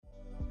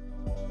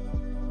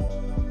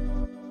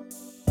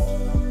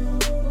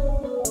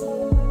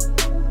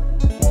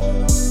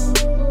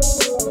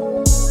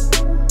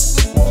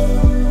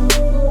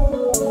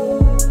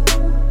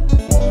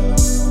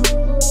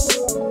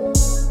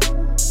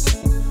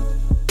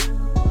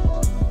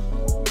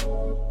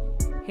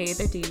Hey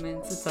there,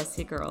 demons. It's us,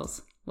 you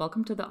girls.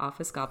 Welcome to the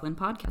Office Goblin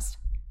Podcast.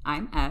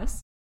 I'm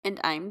S.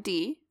 And I'm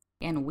D.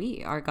 And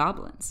we are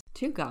goblins.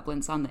 Two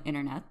goblins on the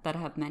internet that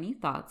have many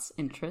thoughts,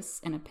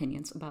 interests, and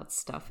opinions about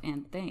stuff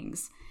and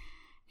things.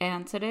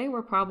 And today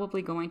we're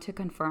probably going to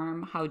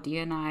confirm how D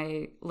and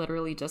I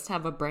literally just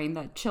have a brain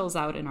that chills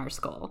out in our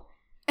skull.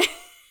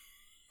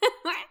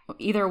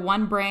 Either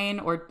one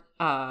brain or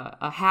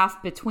a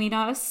half between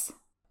us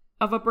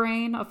of a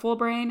brain, a full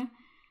brain.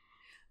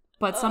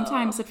 But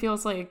sometimes it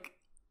feels like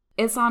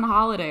it's on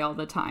holiday all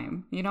the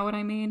time. You know what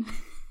I mean?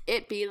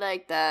 It be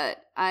like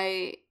that.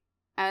 I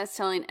was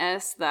telling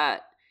S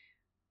that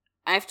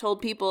I've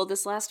told people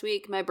this last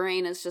week my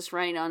brain is just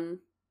running on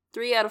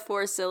 3 out of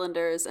 4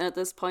 cylinders, and at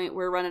this point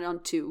we're running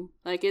on 2.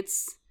 Like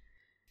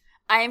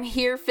I'm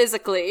here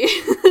physically.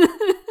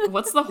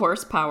 What's the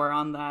horsepower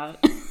on that?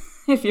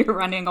 If you're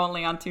running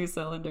only on 2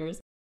 cylinders?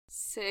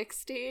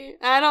 60?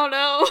 I don't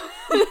know.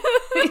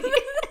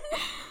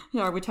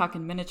 Yeah, are we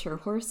talking miniature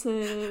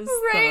horses?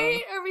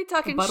 Right? Are we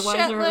talking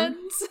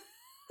Shetlands?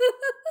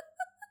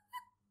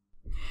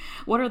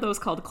 What are those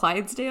called?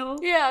 Clydesdale?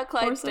 Yeah,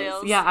 Clydesdales.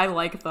 Horses? Yeah, I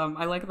like them.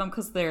 I like them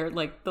because they're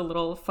like the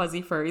little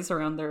fuzzy furries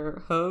around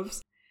their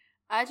hooves.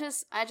 I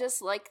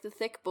just like the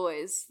thick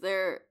boys.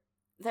 They're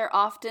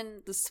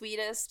often the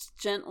sweetest,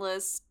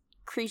 gentlest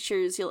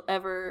creatures you'll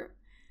ever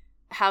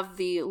have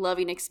the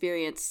loving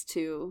experience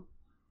to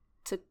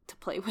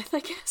play with,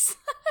 I guess.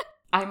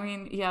 I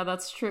mean, yeah,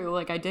 that's true.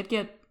 Like, I did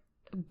get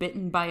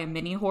bitten by a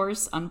mini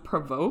horse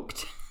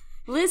unprovoked.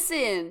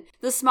 Listen,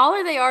 the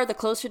smaller they are, the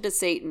closer to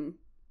Satan.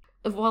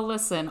 Well,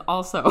 listen,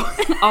 also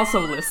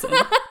listen.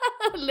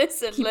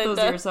 Listen, Keep Linda.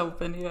 those ears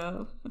open,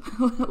 yeah.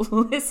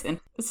 Listen.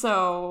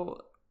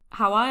 So,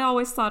 how I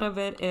always thought of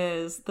it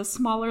is the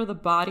smaller the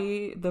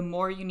body, the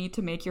more you need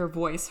to make your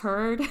voice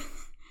heard.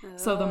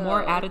 So the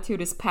more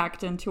attitude is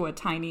packed into a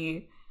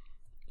tiny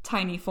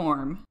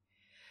form.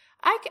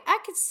 I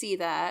could see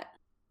that.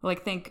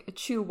 Like, think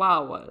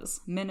chihuahuas,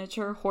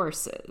 miniature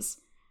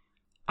horses.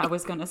 I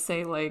was gonna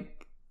say,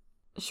 like,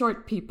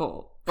 short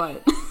people,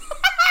 but...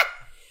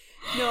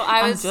 No,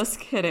 I'm just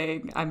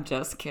kidding. I'm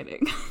just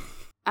kidding.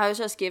 I was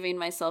just giving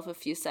myself a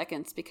few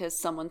seconds because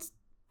someone's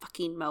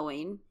fucking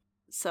mowing,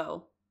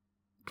 so...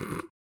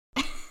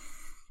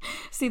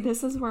 See,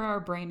 this is where our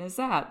brain is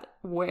at.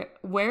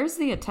 Where's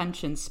the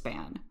attention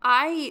span?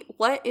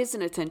 What is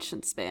an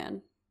attention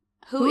span?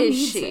 Who is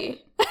she?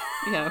 It?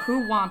 Yeah,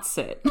 who wants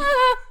it?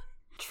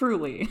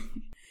 Truly.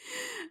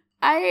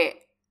 I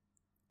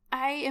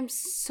am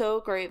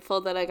so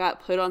grateful that I got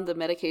put on the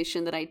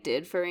medication that I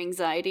did for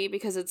anxiety,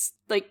 because it's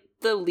like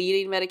the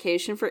leading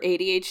medication for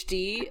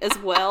ADHD as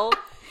well.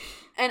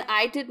 And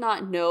I did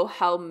not know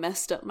how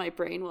messed up my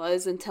brain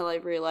was until I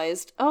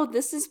realized, oh,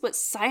 this is what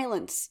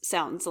silence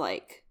sounds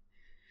like.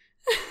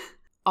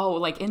 Oh,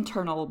 like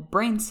internal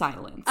brain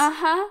silence.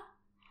 Uh-huh.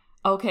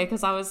 Okay,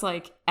 because I was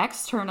like,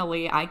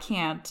 externally, I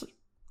can't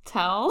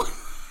tell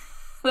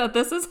that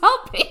this is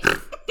helping.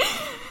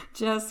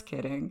 Just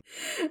kidding.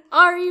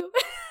 Are you?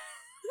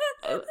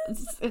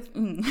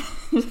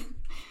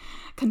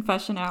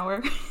 Confession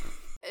hour.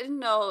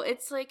 No,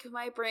 it's like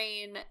my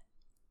brain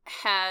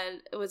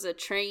was a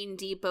train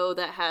depot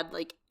that had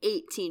like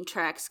 18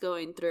 tracks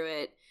going through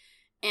it.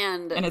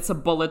 And it's a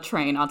bullet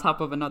train on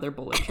top of another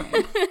bullet train.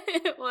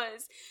 It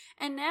was.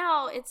 And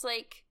now it's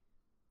like,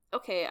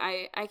 okay,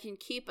 I can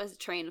keep a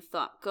train of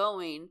thought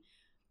going,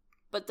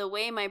 but the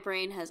way my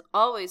brain has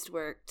always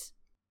worked,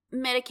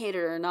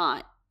 medicated or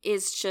not,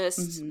 is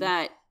just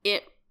that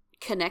it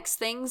connects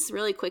things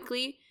really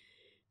quickly.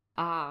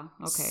 Ah,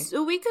 okay.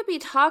 So we could be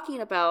talking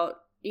about,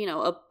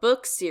 a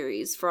book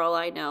series for all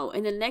I know,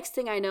 and the next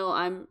thing I know,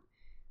 I'm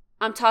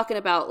talking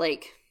about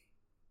like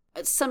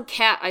some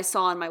cat I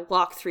saw on my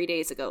walk 3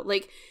 days ago.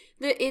 Like,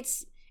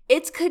 it's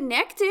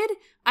connected,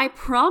 I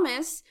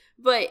promise,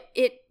 but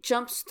it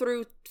jumps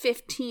through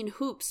 15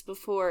 hoops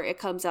before it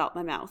comes out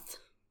my mouth.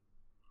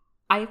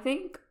 I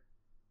think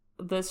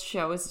this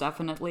show is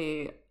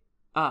definitely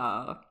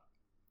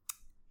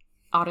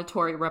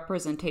auditory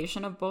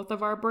representation of both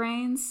of our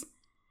brains.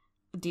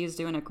 Dee is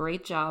doing a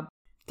great job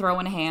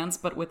throwing hands,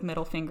 but with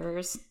middle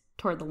fingers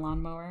toward the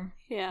lawnmower.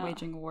 Yeah.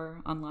 Waging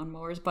war on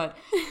lawnmowers. But,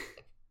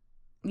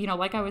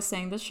 like I was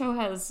saying, this show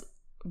has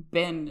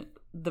been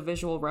the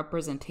visual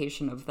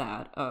representation of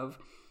that, of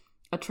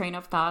a train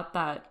of thought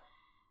that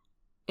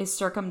is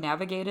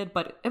circumnavigated,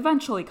 but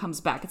eventually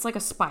comes back. It's like a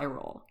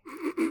spiral.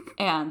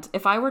 And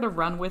if I were to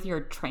run with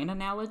your train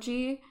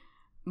analogy,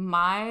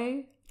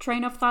 my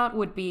train of thought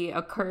would be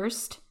a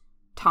cursed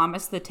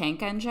Thomas the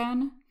Tank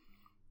Engine,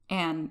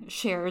 and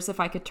Cher's If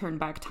I Could Turn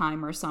Back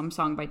Time, or some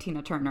song by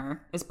Tina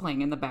Turner, is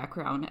playing in the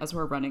background as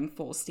we're running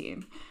full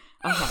steam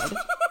ahead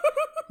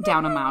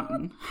down a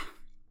mountain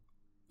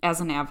as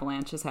an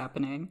avalanche is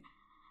happening.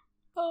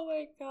 Oh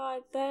my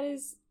god, that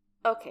is...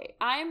 Okay,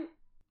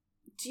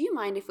 Do you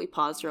mind if we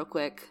pause real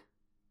quick?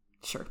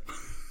 Sure.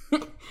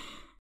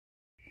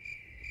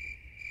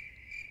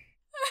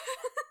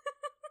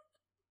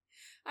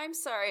 I'm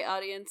sorry,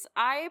 audience.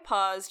 I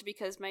paused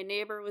because my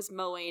neighbor was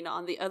mowing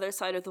on the other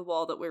side of the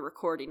wall that we're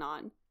recording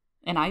on.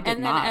 And I did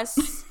and then not.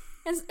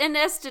 And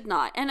S did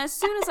not. And as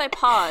soon as I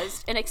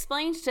paused and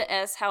explained to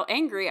S how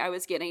angry I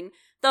was getting,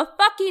 the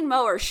fucking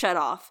mower shut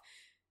off.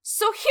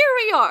 So here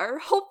we are.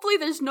 Hopefully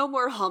there's no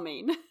more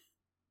humming.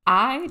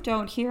 I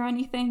don't hear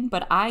anything,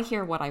 but I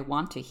hear what I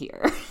want to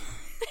hear.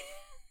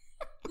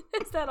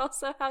 Is that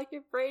also how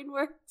your brain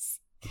works?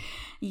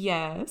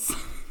 Yes.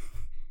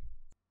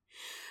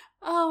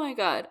 Oh my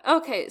god.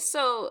 Okay,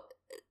 so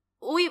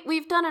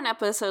we've done an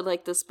episode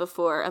like this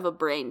before of a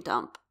brain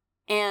dump.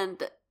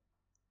 And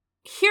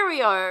here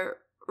we are,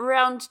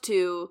 round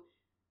 2,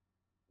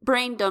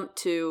 brain dump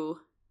 2.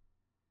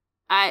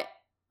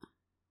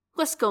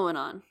 What's going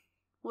on?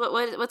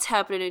 What's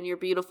happening in your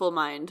beautiful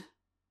mind?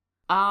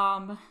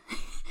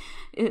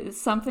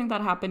 It's something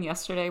that happened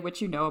yesterday,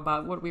 which you know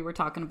about, what we were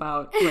talking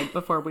about right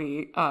before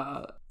we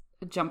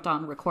jumped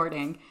on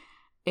recording,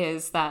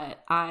 is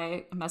that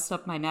I messed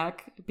up my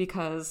neck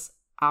because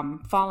I'm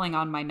falling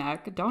on my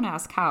neck. Don't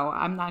ask how.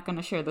 I'm not going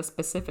to share the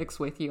specifics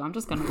with you. I'm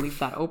just going to leave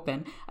that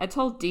open. I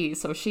told Dee,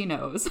 so she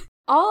knows.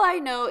 All I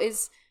know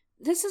is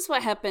this is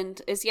what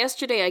happened. Is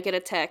yesterday I get a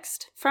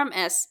text from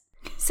S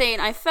saying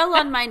I fell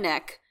on my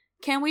neck.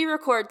 Can we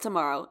record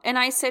tomorrow? And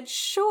I said,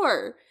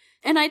 sure.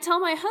 And I tell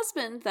my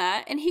husband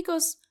that, and he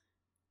goes,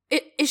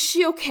 is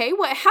she okay?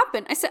 What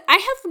happened? I said, I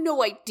have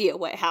no idea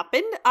what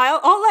happened.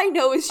 All I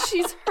know is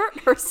she's hurt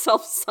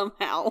herself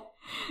somehow.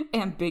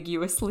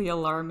 Ambiguously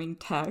alarming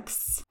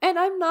texts. And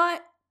I'm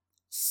not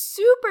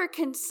super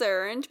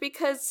concerned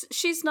because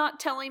she's not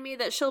telling me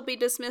that she'll be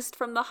dismissed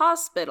from the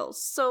hospital.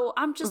 So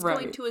I'm just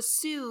going to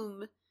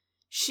assume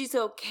she's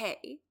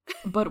okay.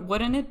 But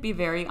wouldn't it be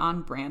very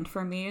on brand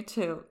for me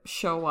to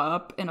show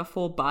up in a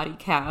full body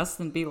cast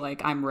and be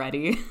like, I'm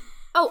ready?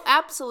 Oh,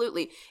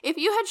 absolutely. If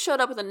you had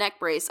showed up with a neck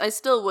brace, I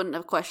still wouldn't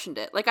have questioned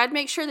it. Like, I'd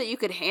make sure that you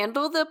could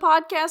handle the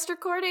podcast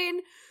recording,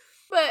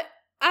 but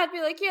I'd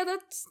be like, yeah,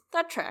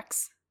 that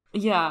tracks.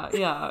 Yeah.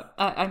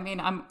 I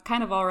mean, I'm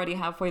kind of already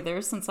halfway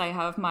there since I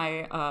have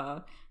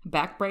my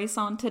back brace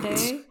on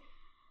today.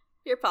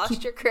 Your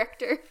posture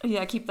corrector.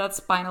 Yeah, keep that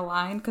spine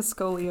aligned, because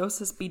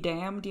scoliosis be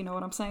damned, you know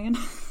what I'm saying?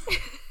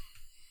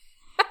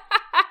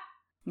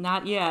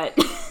 Not yet.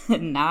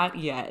 Not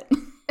yet.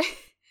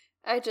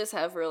 I just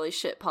have really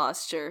shit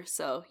posture,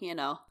 so, you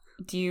know.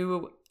 Do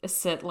you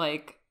sit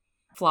like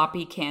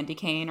floppy candy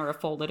cane or a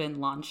folded in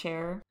lawn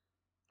chair?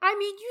 I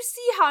mean, you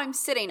see how I'm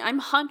sitting. I'm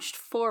hunched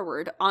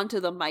forward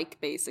onto the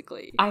mic,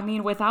 basically. I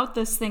mean, without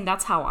this thing,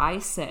 that's how I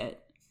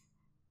sit.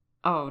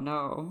 Oh,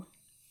 no.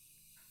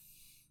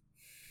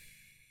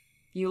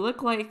 You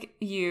look like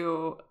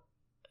you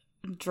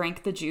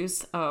drank the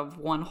juice of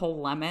one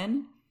whole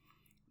lemon,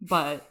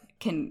 but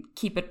can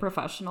keep it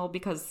professional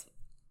because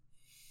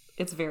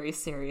it's very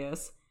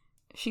serious.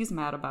 She's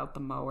mad about the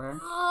mower.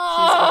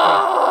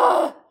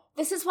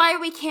 This is why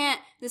we can't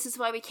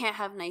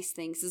have nice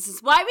things. This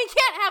is why we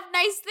can't have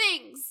nice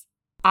things.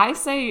 I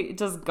say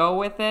just go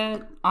with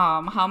it.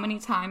 How many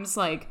times,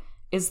 like,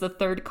 is the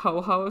third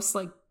co-host,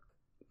 like,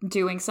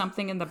 doing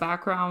something in the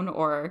background,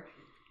 or...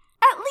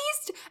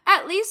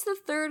 At least the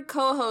third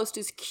co-host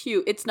is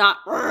cute. It's not...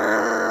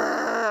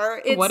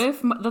 What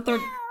if the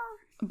third...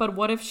 But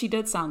what if she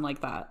did sound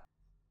like that?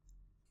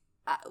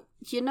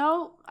 You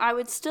know, I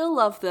would still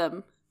love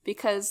them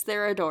because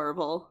they're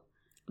adorable.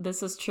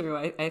 This is true.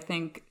 I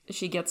think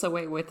she gets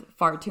away with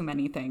far too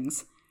many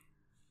things.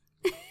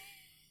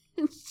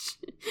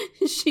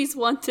 She's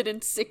wanted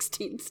in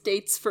 16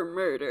 states for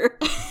murder.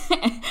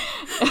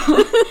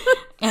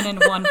 And in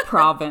one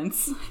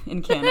province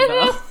in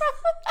Canada.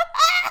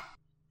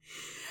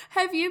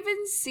 Have you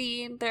been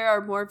seeing, there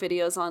are more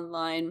videos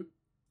online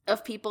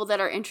of people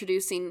that are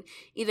introducing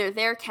either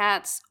their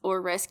cats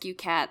or rescue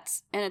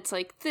cats, and it's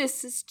like,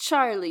 this is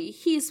Charlie,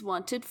 he's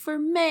wanted for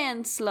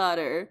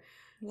manslaughter.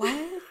 What?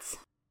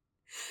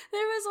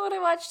 There was one I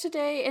watched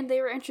today, and they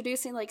were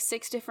introducing like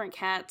 6 different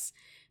cats.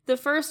 The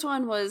first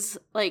one was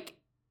like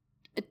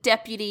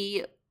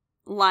Deputy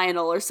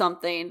Lionel or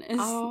something.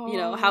 You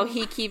know, how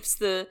he keeps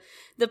the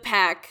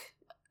pack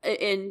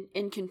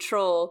in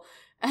control.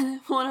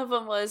 And one of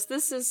them was,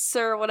 this is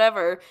Sir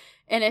whatever.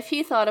 And if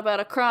he thought about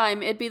a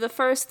crime, it'd be the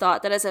first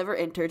thought that has ever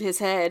entered his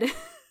head.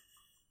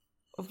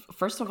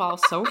 First of all,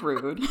 so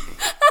rude.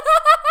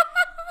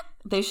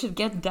 They should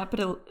get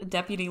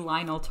Deputy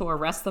Lionel to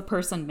arrest the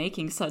person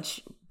making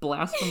such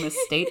blasphemous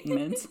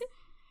statements.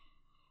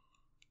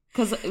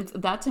 Because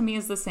that to me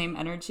is the same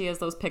energy as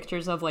those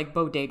pictures of like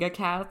bodega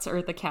cats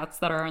or the cats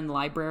that are in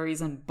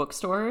libraries and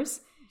bookstores.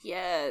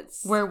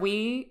 Yes.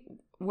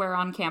 Where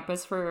on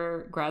campus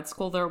for grad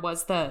school, there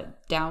was the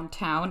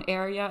downtown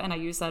area, and I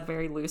use that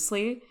very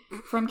loosely,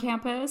 from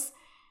campus.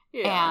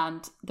 Yeah.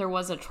 And there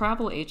was a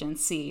travel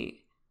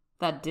agency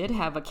that did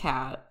have a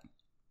cat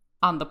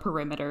on the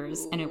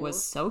perimeters. Ooh. And it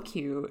was so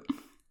cute.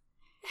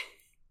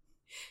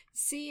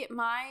 See,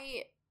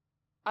 my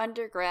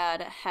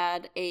undergrad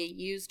had a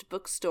used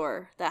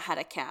bookstore that had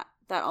a cat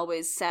that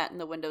always sat in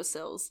the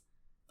windowsills.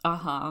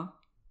 Uh-huh.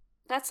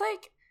 That's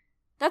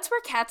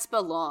where cats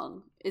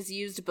belong, is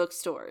used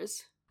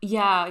bookstores.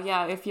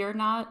 Yeah. If you're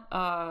not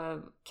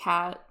a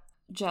cat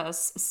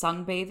just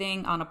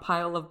sunbathing on a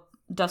pile of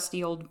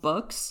dusty old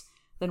books,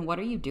 then what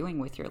are you doing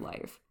with your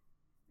life?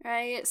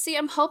 Right. See,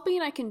 I'm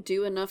hoping I can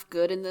do enough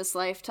good in this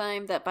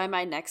lifetime that by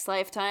my next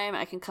lifetime,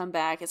 I can come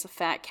back as a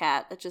fat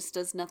cat that just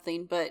does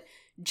nothing but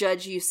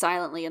judge you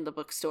silently in the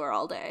bookstore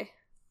all day.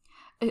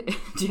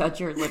 Judge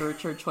your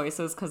literature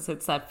choices because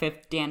it's that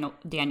fifth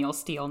Daniel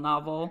Steele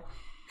novel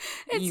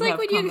It's you like have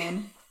when come you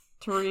in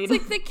to read. It's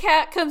like the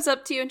cat comes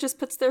up to you and just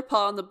puts their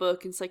paw on the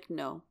book and it's like,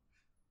 no,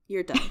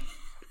 you're done.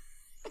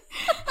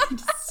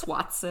 Just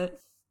swats it.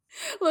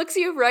 Looks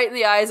you right in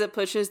the eyes and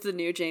pushes the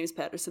new James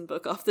Patterson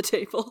book off the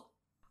table.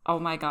 Oh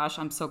my gosh,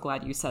 I'm so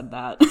glad you said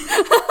that.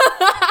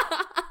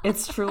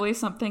 It's truly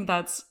something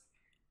that's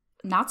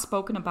not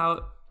spoken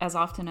about as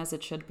often as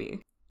it should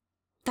be.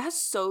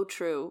 That's so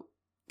true.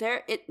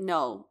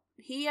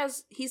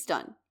 He's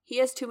done. He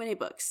has too many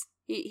books.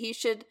 He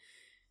should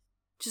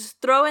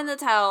just throw in the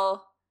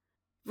towel,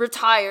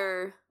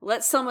 retire,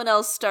 let someone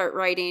else start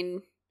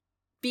writing.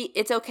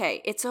 It's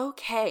okay. It's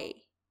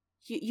okay.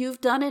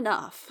 You've done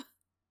enough.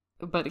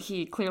 But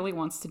he clearly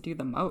wants to do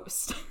the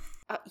most.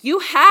 You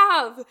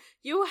have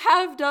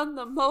done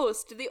the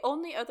most. The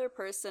only other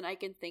person I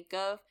can think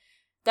of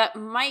that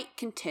might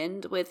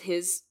contend with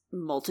his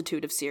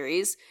multitude of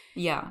series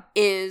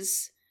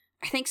is,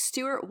 I think,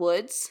 Stuart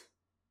Woods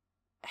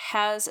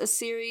has a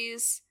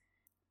series.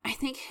 I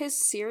think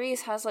his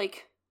series has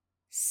like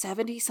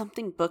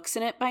 70-something books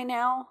in it by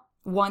now.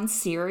 One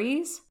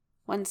series?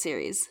 One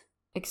series.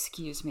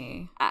 Excuse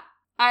me.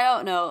 I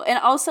don't know. And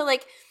also,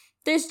 like,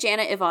 there's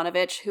Janet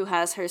Ivanovich, who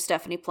has her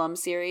Stephanie Plum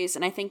series,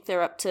 and I think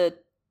they're up to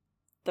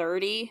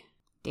 30.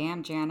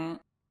 Damn, Janet.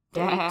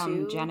 32.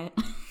 Damn, Janet.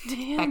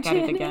 Damn, Back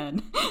Janet. at it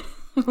again.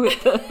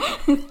 With the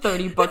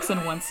 30 books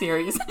in one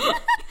series.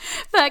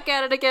 Back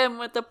at it again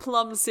with the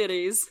Plum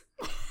series.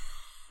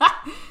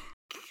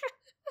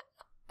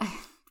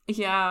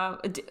 Yeah.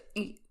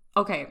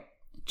 Okay.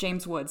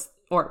 James Woods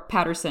or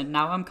Patterson.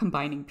 Now I'm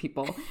combining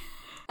people.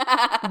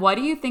 What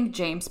do you think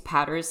James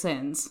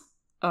Patterson's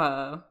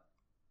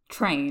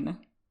train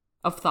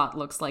of thought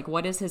looks like?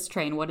 What is his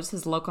train? What is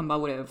his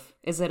locomotive?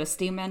 Is it a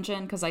steam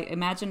engine? Because I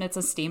imagine it's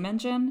a steam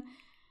engine.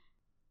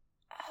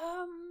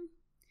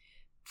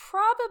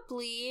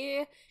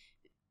 Probably.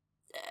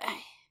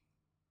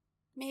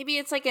 Maybe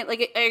it's like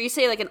are you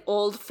saying like an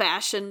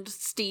old-fashioned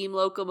steam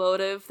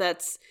locomotive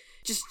that's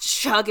just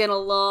chugging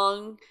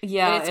along?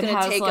 Yeah, and it's going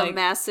to take a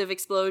massive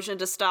explosion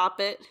to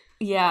stop it.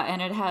 Yeah,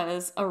 and it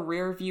has a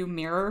rear view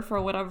mirror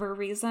for whatever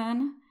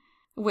reason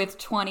with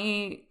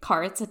 20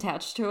 carts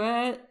attached to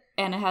it,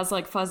 and it has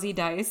like fuzzy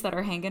dice that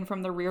are hanging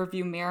from the rear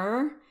view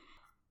mirror.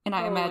 And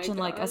I imagine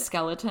like a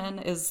skeleton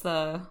is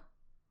the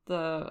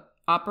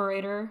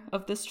operator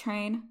of this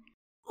train.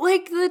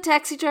 Like the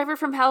taxi driver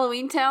from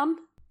Halloween Town?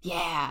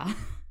 Yeah.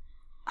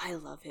 I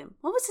love him.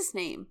 What was his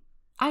name?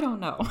 I don't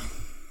know.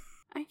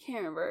 I can't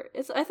remember.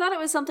 I thought it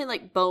was something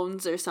like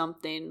Bones or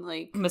something,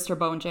 like Mr.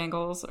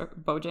 Bojangles or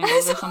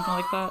Bojangles or something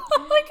like that. All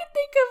I could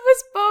think of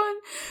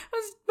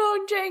was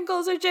Bone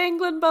Jangles or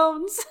Jangling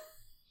Bones.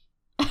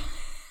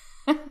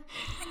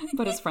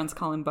 But his friends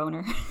call him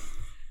Boner.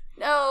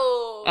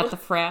 No. At the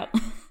frat.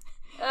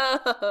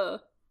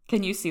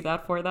 Can you see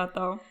that for that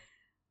though?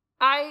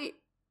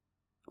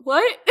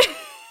 What?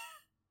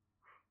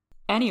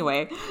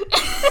 Anyway.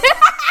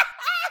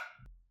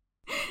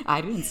 I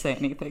didn't say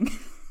anything.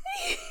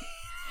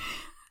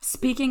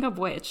 Speaking of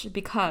which,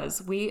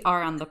 because we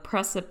are on the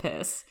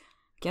precipice,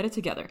 get it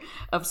together,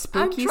 of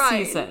spooky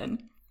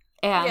season,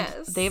 and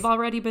they've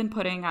already been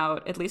putting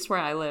out, at least where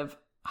I live,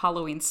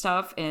 Halloween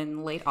stuff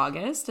in late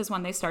August is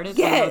when they started.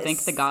 Yes.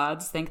 Thank the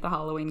gods, thank the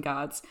Halloween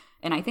gods.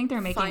 And I think they're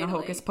making a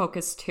Hocus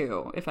Pocus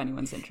 2, if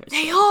anyone's interested.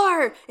 They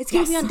are! It's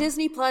going to be on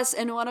Disney Plus,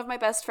 and one of my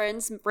best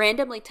friends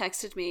randomly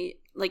texted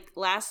me, like,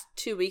 last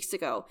 2 weeks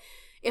ago,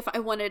 if I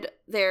wanted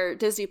their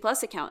Disney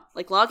Plus account,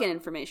 like, login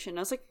information.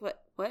 I was like,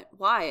 what?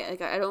 Why?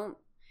 Like, I don't...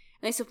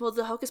 And I said, well,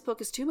 the Hocus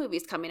Pocus 2 movie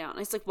is coming out. And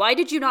I was like, why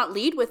did you not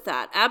lead with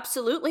that?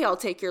 Absolutely, I'll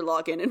take your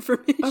login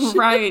information.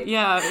 Right,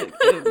 yeah.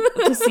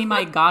 To see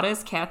my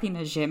goddess, Kathy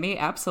Najimy,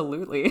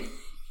 absolutely.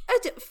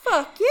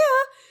 Fuck, yeah.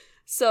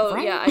 So,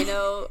 right. Yeah, I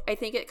know. I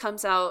think it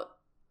comes out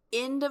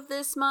end of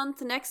this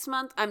month, next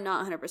month. I'm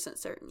not 100%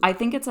 certain. I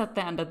think it's at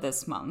the end of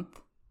this month.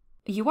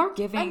 You are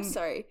giving... I'm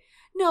sorry.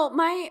 No,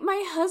 my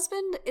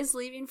husband is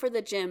leaving for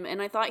the gym,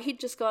 and I thought he'd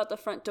just go out the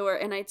front door,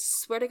 and I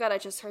swear to God, I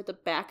just heard the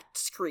back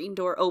screen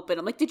door open.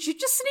 I'm like, did you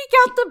just sneak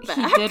out the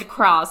back? He did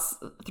cross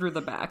through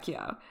the back,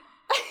 yeah.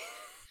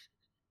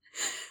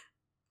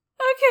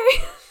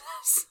 Okay.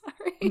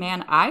 Sorry.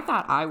 Man, I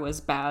thought I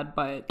was bad,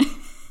 but...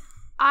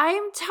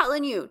 I'm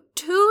telling you,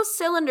 2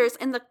 cylinders,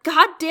 and the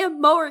goddamn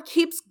mower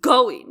keeps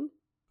going.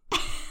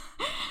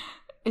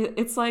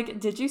 It's like,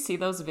 did you see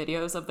those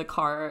videos of the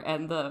car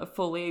and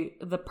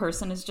the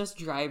person is just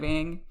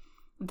driving,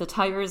 the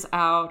tire's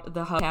out,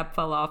 the hubcap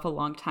fell off a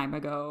long time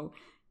ago,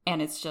 and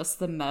it's just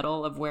the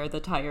metal of where the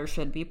tire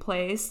should be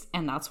placed,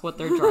 and that's what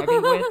they're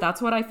driving with?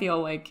 That's what I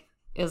feel like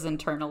is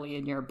internally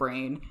in your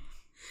brain.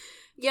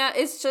 Yeah,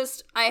 it's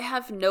just, I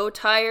have no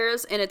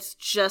tires, and it's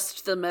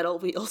just the metal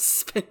wheels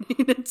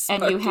spinning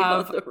and you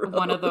have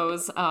one of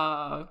those,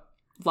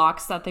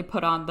 locks that they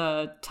put on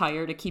the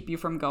tire to keep you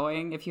from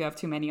going if you have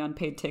too many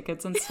unpaid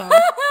tickets and stuff.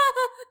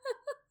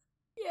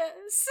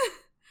 Yes.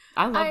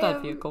 I love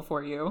that vehicle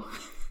for you.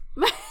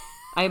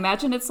 I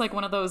imagine it's like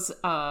one of those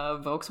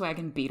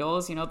Volkswagen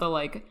Beetles, you know,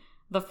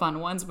 the fun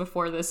ones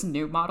before this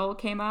new model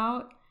came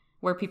out,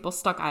 where people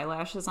stuck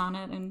eyelashes on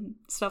it and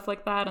stuff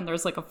like that, and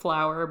there's like a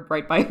flower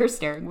right by your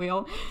steering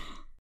wheel.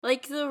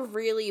 Like the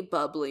really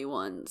bubbly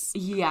ones.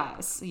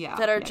 Yes, yeah.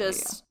 That are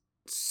just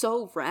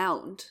so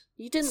round.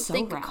 You didn't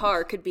think a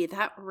car could be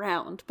that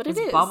round, but it's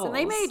it is, bubbles. And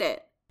they made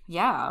it.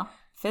 Yeah,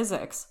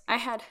 physics. I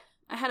had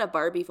a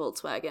Barbie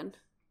Volkswagen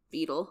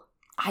Beetle.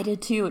 I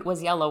did too. It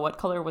was yellow. What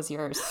color was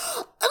yours?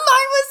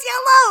 Mine was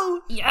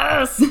yellow!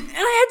 Yes! And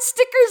I had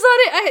stickers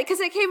on it, because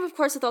it came, of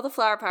course, with all the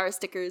Flower Power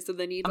stickers, and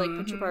then you'd, like,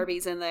 put your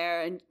Barbies in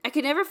there, and I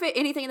could never fit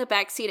anything in the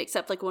back seat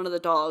except, like, one of the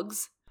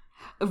dogs.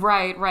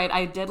 Right.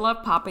 I did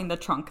love popping the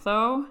trunk,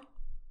 though.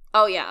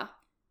 Oh, yeah.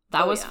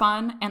 That was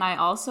fun, and I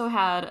also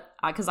had,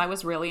 because I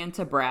was really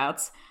into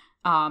Bratz,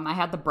 I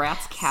had the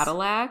Bratz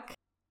Cadillac.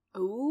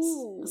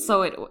 Ooh.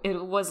 So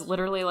it was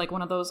literally, like,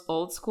 one of those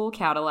old-school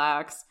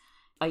Cadillacs,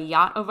 a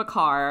yacht of a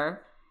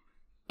car,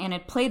 and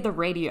it played the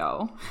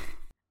radio.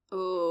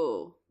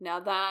 Ooh, now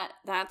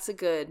that's a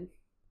good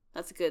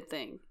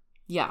thing.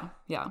 Yeah.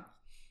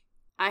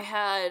 I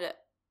had,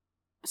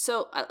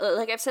 so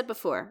like I've said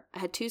before, I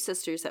had two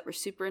sisters that were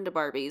super into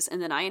Barbies,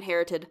 and then I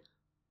inherited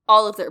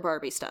all of their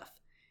Barbie stuff.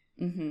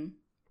 Mm-hmm.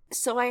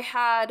 So I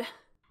had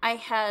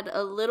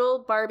a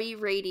little Barbie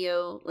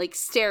radio, like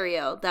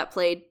stereo, that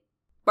played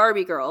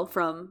Barbie Girl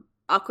from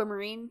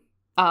Aquamarine.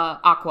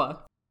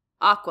 Aqua.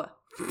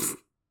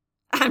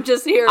 I'm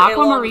just here.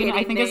 Aquamarine,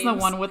 I think, names. Is the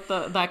one with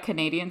that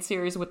Canadian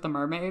series with the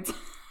mermaids.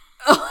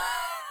 Oh.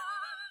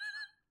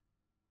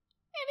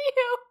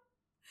 Anywho,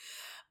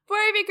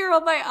 Barbie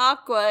Girl by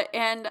Aqua,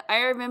 and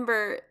I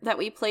remember that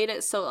we played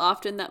it so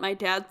often that my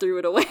dad threw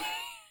it away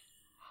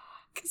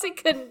because he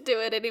couldn't do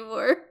it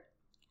anymore.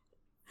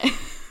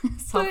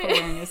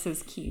 Self-awareness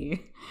is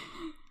key.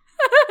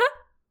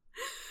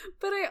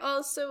 But I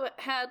also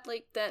had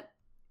like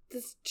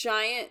this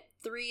giant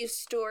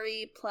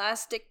 3-story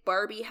plastic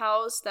Barbie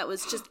house that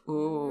was just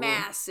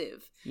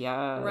massive.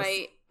 Yes.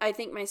 Right? I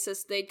think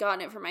they'd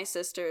gotten it for my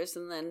sisters,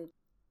 and then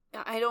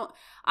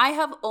I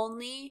have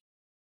only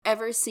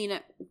ever seen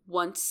it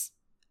once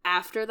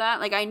after that.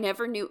 Like, I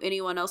never knew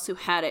anyone else who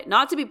had it.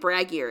 Not to be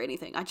braggy or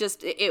anything.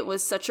 It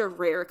was such a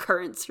rare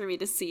occurrence for me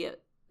to see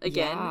it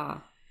again. Yeah.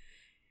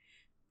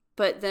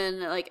 But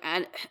then, like,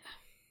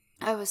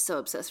 I was so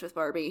obsessed with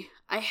Barbie.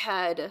 I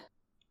had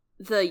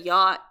the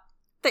yacht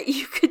that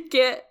you could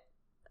get.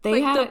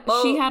 She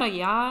had a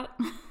yacht.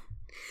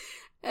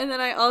 And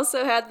then I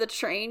also had the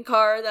train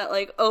car that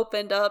like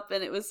opened up,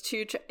 and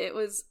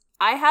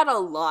I had a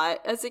lot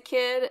as a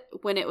kid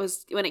when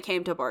it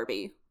came to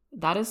Barbie.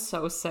 That is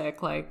so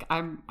sick. Like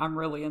I'm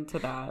really into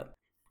that.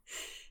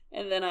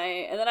 And then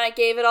I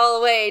gave it all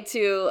away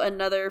to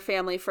another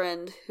family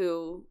friend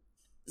whose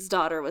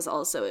daughter was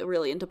also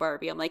really into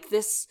Barbie. I'm like,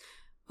 this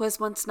was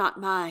once not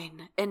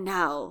mine, and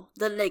now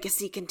the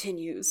legacy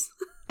continues.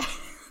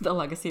 The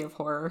legacy of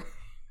horror.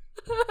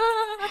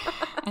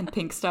 And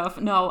pink stuff.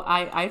 No,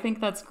 I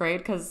think that's great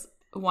because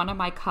one of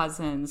my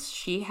cousins,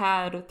 she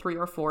had 3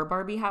 or 4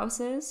 Barbie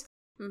houses.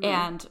 Mm-hmm.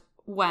 And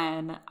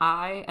when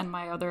I and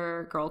my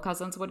other girl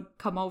cousins would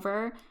come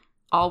over,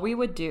 all we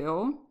would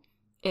do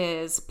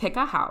is pick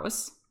a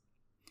house.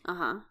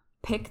 Uh-huh.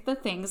 Pick the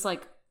things,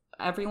 like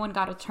everyone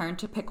got a turn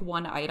to pick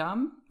one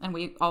item. And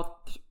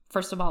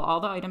first of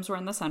all the items were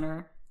in the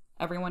center.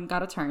 Everyone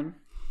got a turn.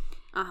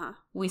 Uh-huh.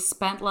 We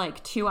spent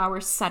like 2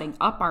 hours setting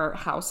up our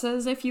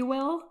houses, if you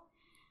will.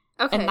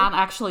 Okay. And not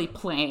actually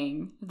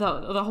playing.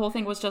 The whole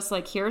thing was just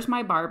like, here's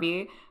my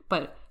Barbie,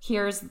 but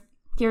here's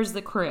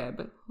the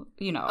crib,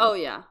 you know. Oh,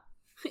 yeah.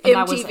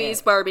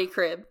 MTV's Barbie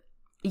crib.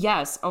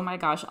 Yes. Oh my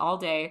gosh, all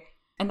day.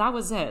 And that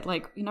was it.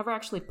 Like, you never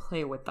actually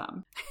play with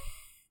them.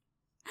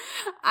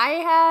 I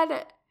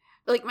had,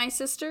 like, my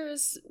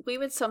sisters, we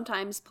would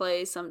sometimes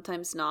play,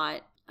 sometimes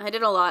not. I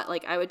did a lot.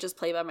 Like, I would just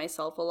play by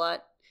myself a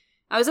lot.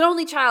 I was an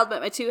only child,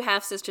 but my 2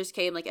 half-sisters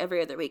came, like,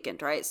 every other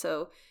weekend, right?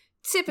 So,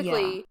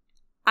 typically,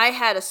 I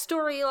had a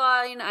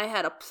storyline, I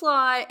had a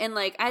plot, and,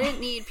 like, I didn't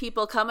need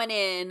people coming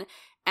in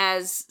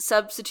as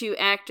substitute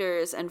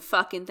actors and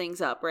fucking things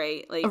up,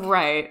 right? Like,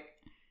 right.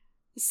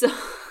 So...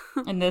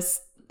 in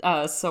this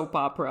soap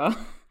opera.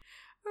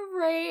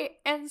 Right.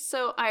 And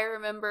so I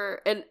remember,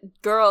 and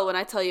girl, when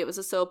I tell you it was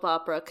a soap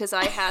opera, because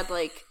I had,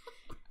 like...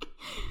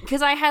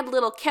 because I had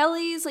little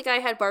Kellys, like, I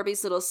had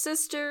Barbie's little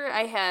sister,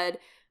 I had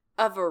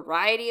a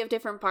variety of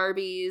different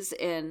Barbies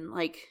in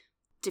like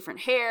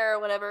different hair or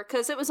whatever,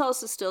 because it was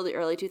also still the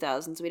early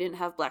 2000s. We didn't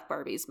have black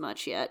Barbies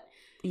much yet.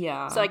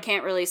 Yeah. So I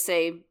can't really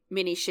say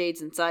many shades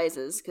and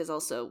sizes, because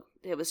also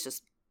it was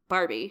just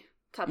Barbie,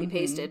 copy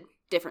pasted,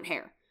 different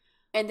hair.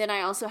 And then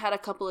I also had a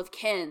couple of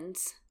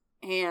Kens,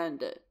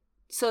 and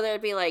so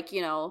there'd be like,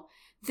 you know,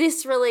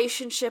 this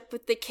relationship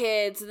with the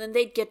kids, and then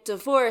they'd get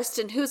divorced,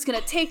 and who's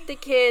gonna take the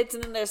kids,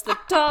 and then there's the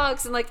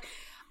dogs, and like,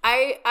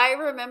 I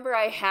remember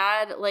I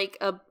had like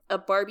a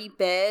Barbie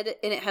bed,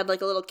 and it had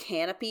like a little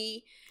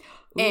canopy.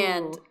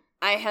 And Ooh.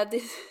 I had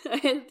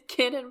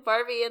Ken and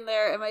Barbie in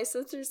there, and my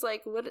sister's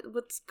like,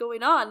 what's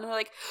going on? And they're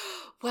like,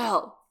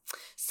 well,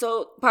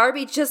 so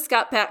Barbie just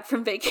got back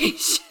from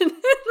vacation.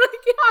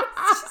 Like,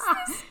 it's just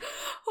this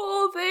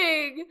whole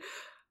thing.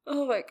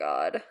 Oh my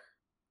God.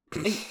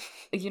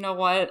 You know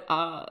what?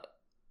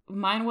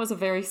 Mine was a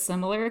very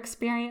similar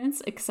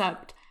experience,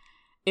 except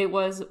it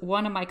was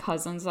one of my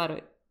cousins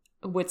that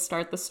would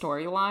start the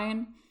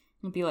storyline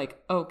and be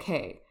like,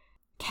 okay,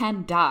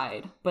 Ken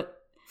died,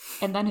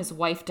 and then his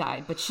wife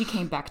died, but she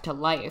came back to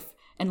life.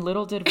 And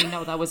little did we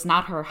know that was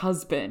not her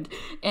husband.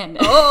 And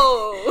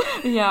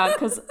oh, yeah,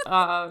 because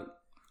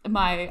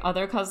my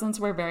other cousins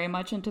were very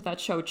much into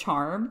that show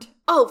Charmed.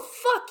 Oh,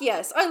 fuck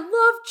yes. I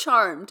love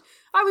Charmed.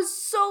 I was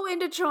so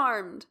into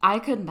Charmed. I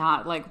could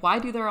not. Like, why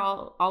do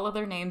all of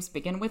their names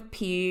begin with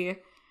P?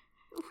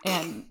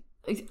 And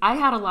I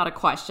had a lot of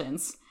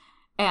questions.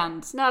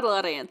 And not a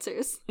lot of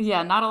answers.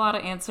 Yeah, not a lot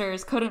of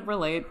answers. Couldn't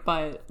relate,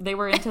 but they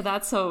were into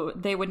that. So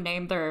they would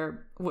name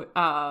their,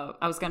 I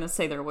was going to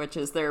say their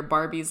witches, their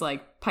Barbies,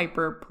 like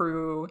Piper,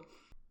 Prue.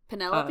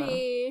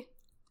 Penelope.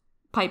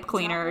 Pipe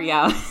cleaner,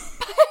 yeah. Pipe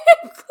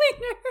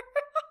cleaner.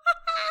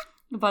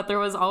 But there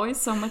was always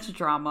so much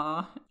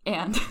drama.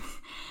 And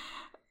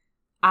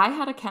I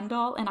had a Ken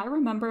doll, and I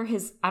remember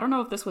I don't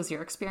know if this was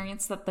your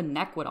experience, that the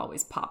neck would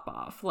always pop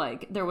off.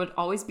 Like, there would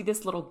always be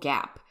this little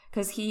gap.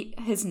 Because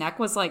his neck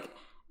was, like,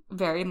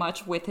 very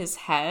much with his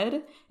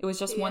head. It was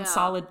just one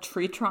solid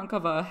tree trunk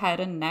of a head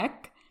and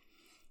neck.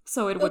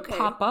 So it would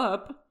pop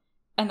up,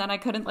 and then I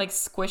couldn't, like,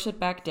 squish it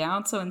back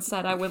down. So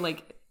instead I would,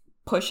 like,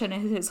 push it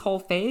in his whole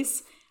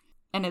face.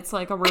 And it's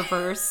like a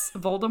reverse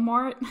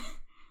Voldemort.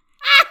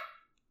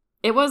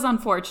 It was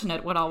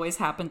unfortunate what always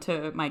happened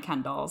to my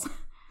Ken dolls.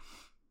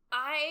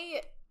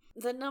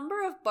 The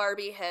number of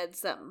Barbie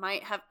heads that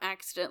might have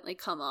accidentally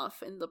come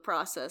off in the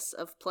process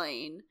of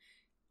playing.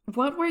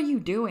 What were you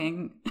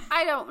doing?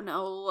 I don't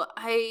know.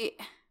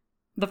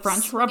 The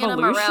French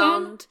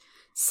Revolution?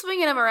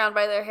 Swinging them around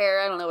by their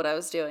hair. I don't know what I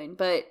was doing,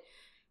 but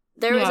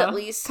there was at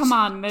least... Come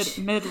on,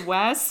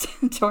 Midwest,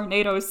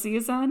 tornado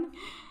season.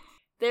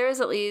 There was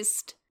at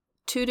least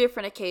 2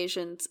 different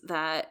occasions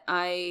that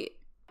my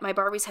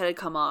Barbie's head had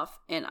come off,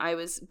 and I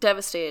was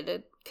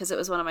devastated because it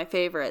was one of my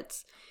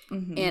favorites.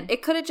 Mm-hmm. And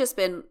it could have just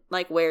been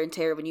like wear and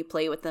tear when you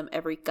play with them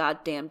every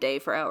goddamn day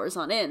for hours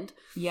on end.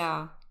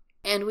 Yeah.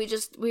 And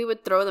we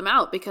would throw them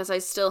out because I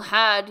still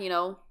had,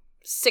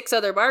 6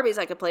 other Barbies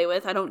I could play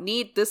with. I don't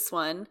need this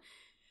one.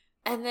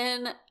 And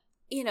then,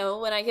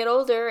 when I get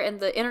older and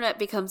the internet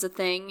becomes a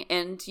thing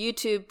and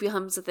YouTube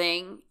becomes a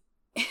thing,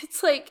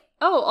 it's like,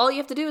 oh, all you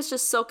have to do is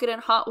just soak it in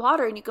hot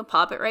water and you can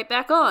pop it right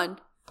back on.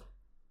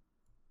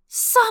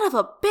 Son of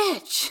a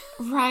bitch!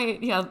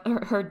 Right, yeah,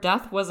 her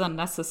death was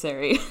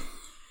unnecessary.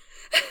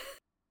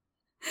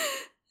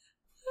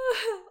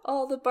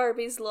 All the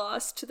Barbies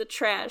lost to the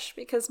trash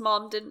because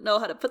Mom didn't know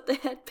how to put the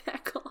head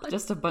back on.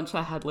 Just a bunch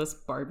of headless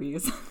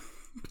Barbies.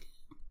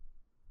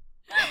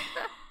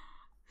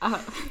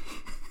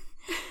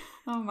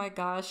 Oh my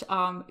gosh.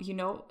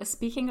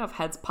 Speaking of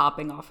heads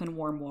popping off in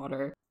warm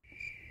water.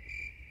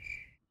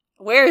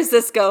 Where is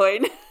this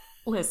going?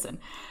 Listen.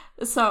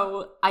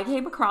 So I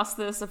came across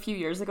this a few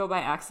years ago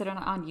by accident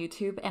on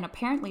YouTube, and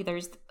apparently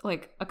there's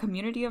like a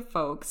community of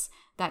folks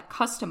that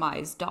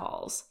customize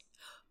dolls.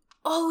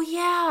 Oh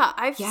yeah,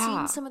 I've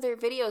seen some of their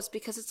videos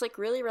because it's like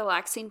really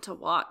relaxing to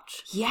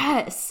watch.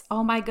 Yes.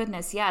 Oh my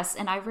goodness, yes.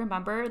 And I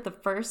remember the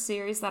first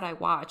series that I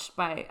watched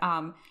by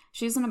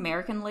she's an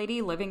American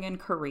lady living in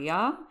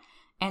Korea,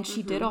 and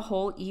she did a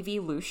whole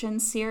Evolution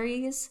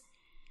series.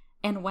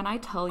 And when I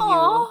tell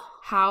you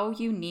how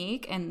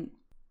unique and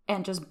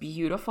just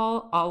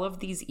beautiful all of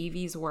these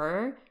Eevees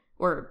were,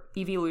 or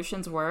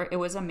Evolutions were, it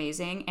was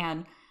amazing.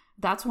 And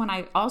that's when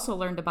I also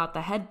learned about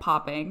the head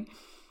popping,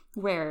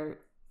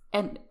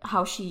 and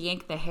how she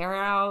yanked the hair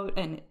out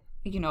and,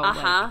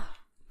 like,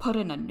 put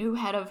in a new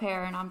head of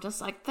hair. And I'm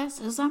just like, this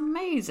is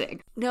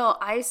amazing. No,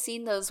 I've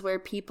seen those where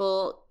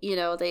people,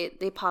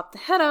 they pop the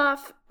head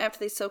off after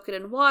they soak it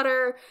in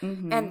water.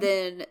 Mm-hmm. And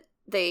then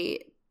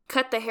they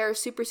cut the hair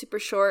super, super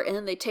short. And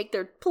then they take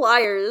their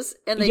pliers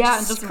and they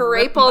just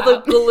scrape all the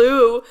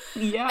glue.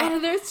 Yeah.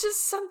 And there's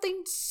just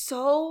something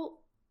so...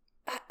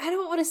 I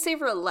don't want to say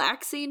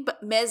relaxing,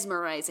 but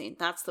mesmerizing.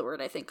 That's the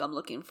word I think I'm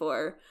looking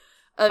for.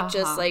 Of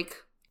just like...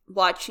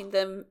 watching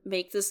them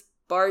make this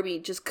Barbie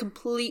just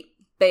complete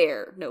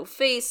bare. No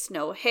face,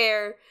 no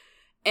hair.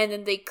 And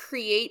then they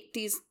create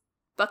these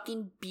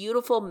fucking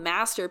beautiful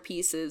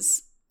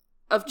masterpieces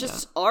of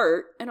just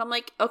art. And I'm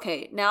like,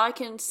 okay, now I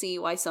can see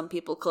why some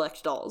people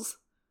collect dolls.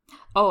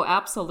 Oh,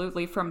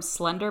 absolutely. From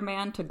Slender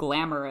Man to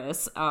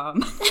glamorous.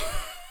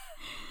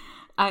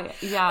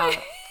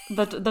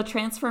 The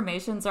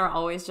transformations are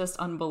always just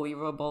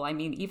unbelievable. I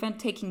mean, even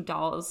taking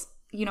dolls...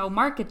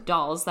 market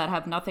dolls that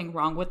have nothing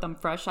wrong with them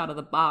fresh out of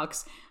the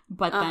box,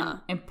 but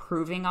then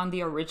improving on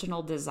the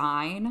original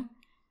design.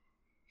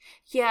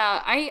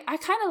 Yeah, I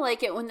kind of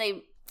like it when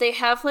they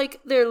have, like,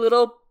 their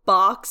little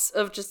box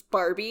of just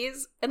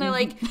Barbies, and they're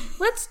like,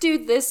 let's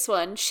do this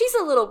one. She's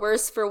a little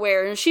worse for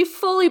wear, and she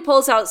fully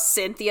pulls out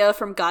Cynthia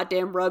from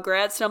goddamn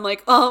Rugrats, and I'm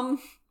like,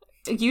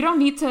 You don't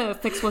need to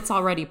fix what's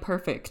already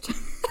perfect.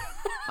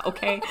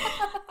 Okay?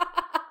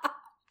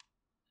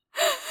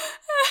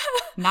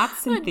 Not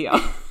Cynthia.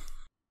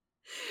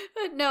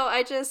 But no,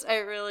 I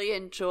really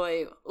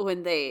enjoy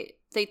when they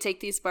take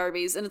these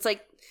Barbies, and it's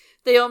like,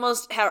 they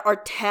almost are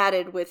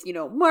tatted with,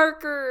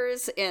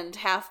 markers, and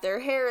half their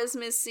hair is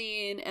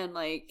missing, and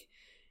like,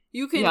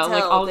 you can tell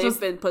like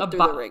they've been put through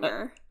the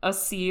ringer. A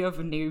sea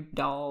of nude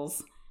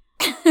dolls.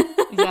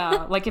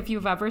 Yeah, like if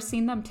you've ever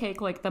seen them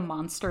take like the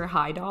Monster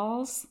High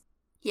dolls.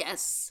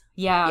 Yes.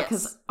 Yeah,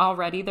 because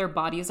already their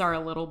bodies are a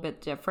little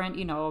bit different,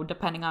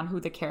 depending on who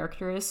the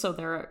character is. So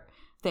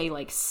they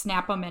like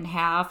snap them in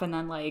half and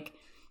then like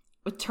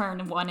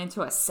turn one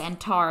into a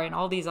centaur and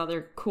all these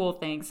other cool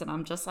things, and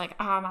I'm just like,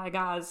 oh my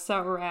god, it's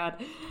so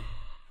rad.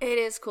 It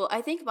is cool.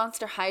 I think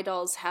Monster High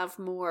dolls have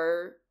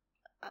more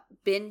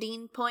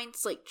bending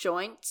points, like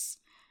joints.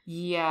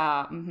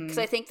 Yeah, because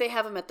I think they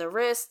have them at the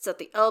wrists, at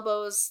the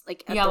elbows,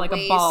 like at the like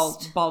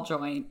waist. a ball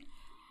joint.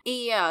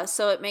 Yeah,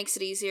 so it makes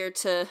it easier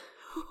to.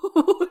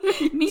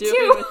 Me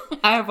too.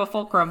 I have a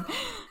fulcrum.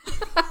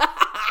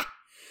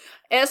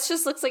 It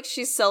just looks like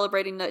she's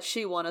celebrating that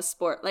she won a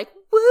sport. Like,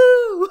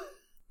 woo!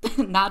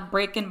 Not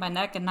breaking my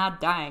neck and not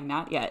dying,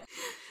 not yet.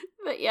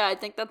 But yeah, I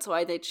think that's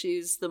why they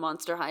choose the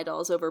Monster High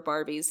dolls over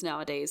Barbies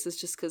nowadays,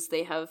 is just because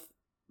they have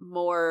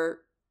more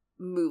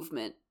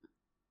movement.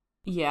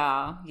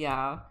 Yeah.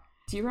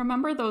 Do you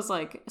remember those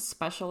like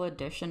special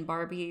edition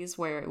Barbies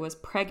where it was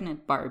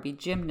pregnant Barbie,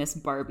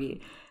 gymnast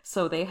Barbie?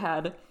 So they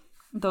had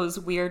those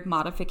weird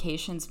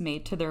modifications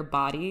made to their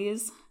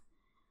bodies?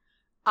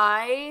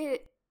 I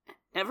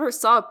never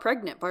saw a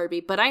pregnant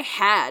Barbie, but I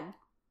had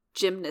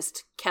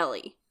gymnast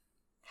Kelly.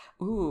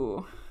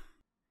 Ooh.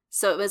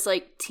 So it was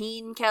like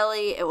teen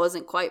Kelly. It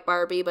wasn't quite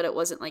Barbie, but it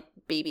wasn't like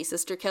baby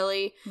sister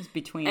Kelly. It was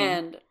between.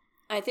 And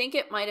I think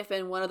it might have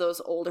been one of those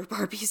older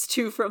Barbies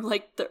too, from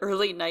like the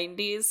early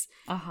 90s.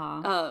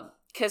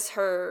 Because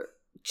her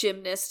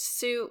gymnast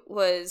suit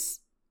was,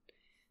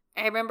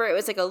 I remember it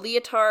was like a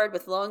leotard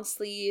with long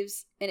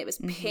sleeves, and it was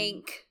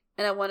pink,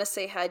 and I want to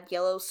say had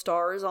yellow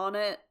stars on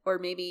it, or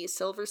maybe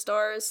silver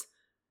stars.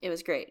 It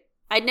was great.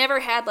 I never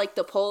had like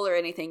the pole or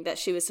anything that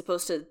she was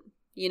supposed to,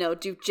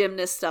 do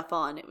gymnast stuff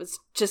on. It was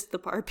just the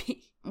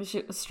Barbie.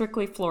 It was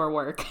strictly floor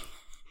work.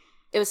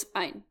 It was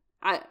fine.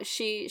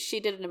 She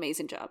did an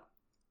amazing job.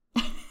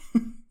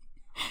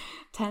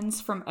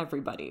 10s from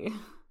everybody.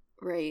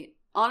 Right.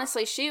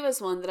 Honestly, she was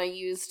one that I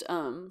used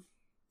on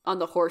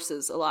the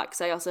horses a lot,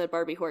 because I also had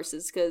Barbie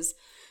horses, because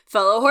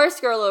fellow horse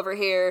girl over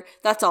here,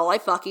 that's all I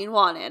fucking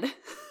wanted.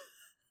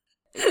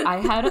 I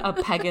had a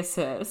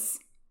Pegasus.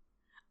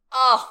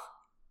 Oh,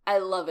 I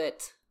love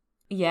it.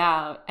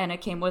 Yeah, and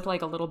it came with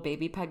like a little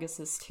baby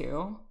Pegasus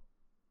too.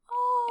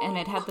 Oh. And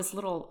it had this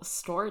little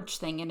storage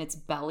thing in its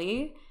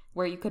belly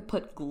where you could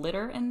put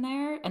glitter in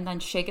there and then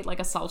shake it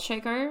like a salt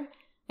shaker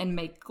and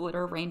make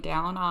glitter rain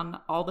down on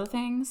all the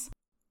things.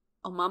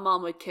 Oh, my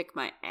mom would kick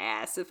my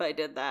ass if I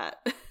did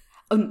that.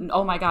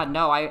 Oh my god,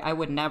 no, I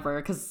would never,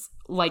 because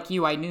like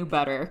you, I knew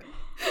better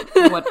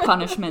what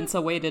punishments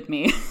awaited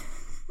me.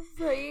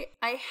 Right.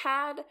 I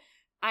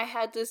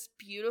had this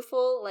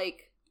beautiful,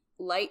 like,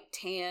 light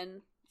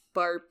tan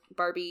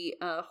Barbie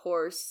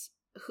horse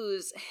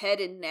whose head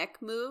and neck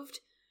moved.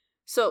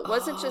 So it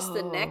wasn't just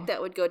the neck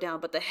that would go down,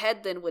 but the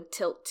head then would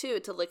tilt too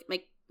to like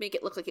make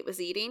it look like it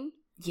was eating.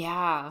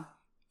 Yeah.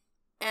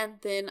 And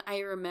then I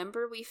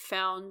remember we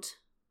found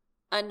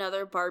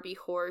another Barbie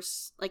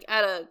horse, like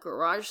at a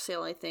garage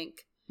sale, I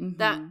think,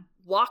 that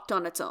walked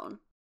on its own.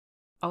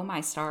 Oh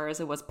my stars,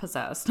 it was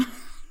possessed.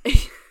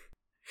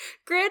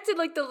 Granted,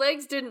 like, the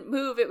legs didn't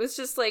move. It was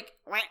just like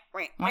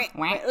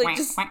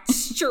just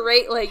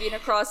straight legging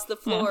across the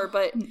floor,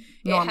 but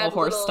normal it had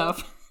horse little,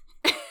 stuff.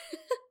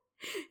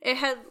 It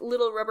had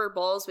little rubber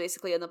balls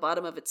basically on the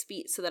bottom of its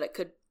feet so that it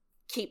could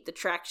keep the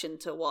traction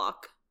to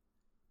walk.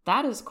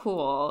 That is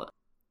cool.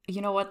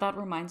 You know what? That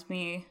reminds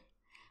me.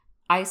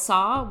 I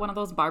saw one of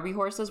those Barbie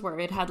horses where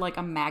it had like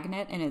a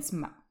magnet in its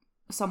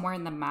somewhere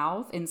in the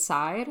mouth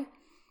inside.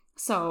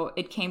 So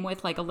it came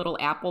with like a little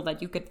apple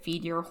that you could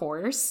feed your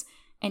horse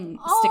and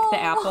stick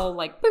the apple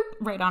like boop,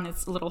 right on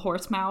its little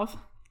horse mouth.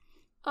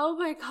 Oh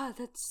my god,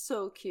 that's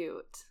so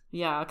cute.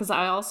 Yeah, because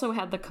I also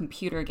had the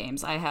computer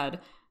games. I had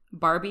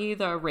Barbie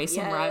the Race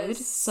and Ride.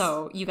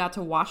 So you got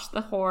to wash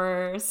the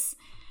horse.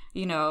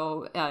 You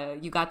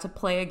got to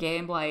play a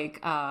game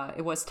like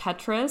it was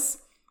Tetris,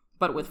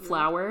 but with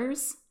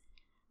flowers,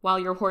 while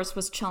your horse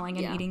was chilling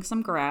and eating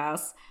some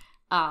grass.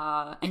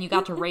 And you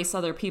got to race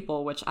other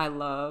people, which I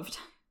loved.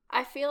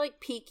 I feel like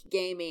peak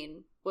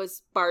gaming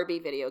was Barbie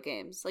video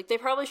games. Like, they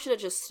probably should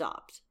have just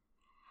stopped.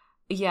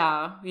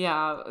 Yeah,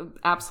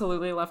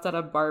 absolutely left out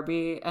of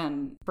Barbie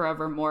and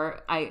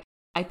forevermore.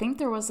 I think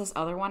there was this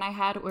other one I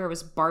had where it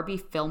was Barbie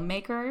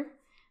Filmmaker.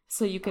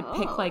 So you could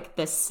pick like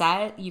the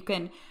set. You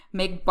can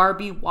make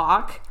Barbie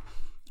walk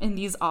in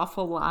these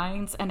awful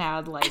lines and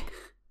add like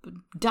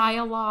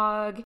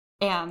dialogue.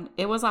 And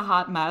it was a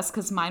hot mess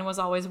because mine was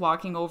always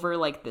walking over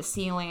like the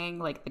ceiling,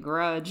 like The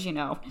Grudge, you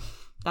know.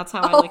 That's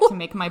how I like to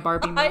make my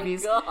Barbie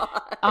movies. God.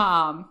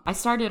 I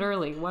started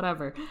early,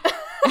 whatever.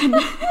 And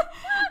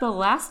the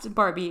last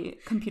Barbie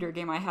computer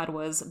game I had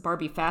was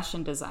Barbie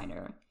Fashion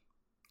Designer.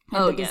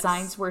 And the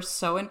designs were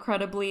so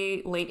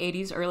incredibly late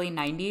 80s, early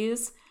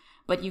 90s,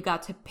 but you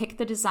got to pick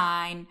the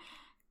design,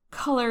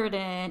 color it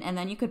in, and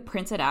then you could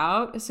print it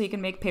out so you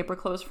can make paper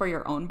clothes for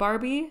your own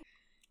Barbie.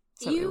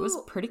 So it was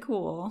pretty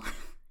cool.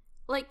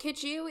 Like,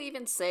 could you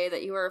even say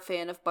that you were a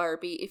fan of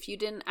Barbie if you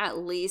didn't at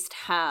least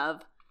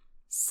have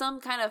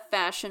some kind of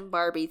fashion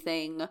Barbie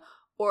thing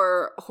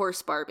or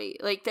horse Barbie?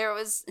 Like, there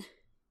was...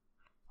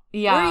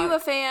 Yeah. Were you a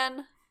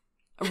fan?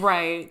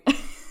 Right.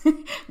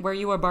 Were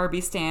you a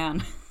Barbie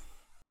stan?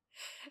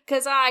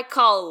 Because I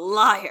call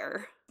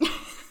liar.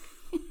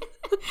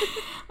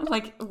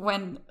 Like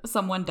when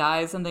someone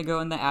dies and they go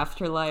in the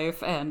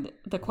afterlife and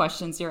the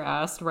questions you're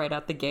asked right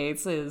at the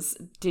gates is,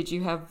 did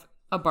you have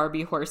a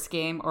Barbie horse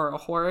game or a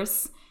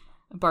horse?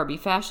 Barbie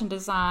fashion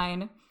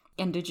design?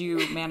 And did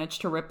you manage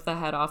to rip the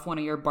head off one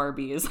of your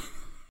Barbies?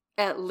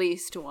 At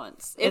least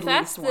once. If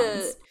that's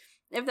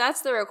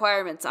the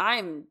requirements,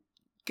 I'm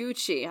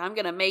Gucci. I'm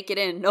gonna make it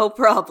in, no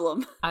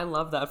problem. I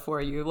love that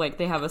for you. Like,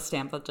 they have a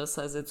stamp that just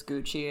says it's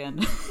Gucci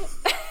and...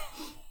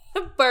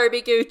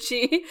 Barbie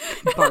Gucci.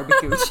 Barbie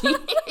Gucci.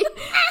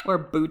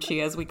 Or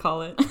Bucci, as we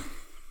call it.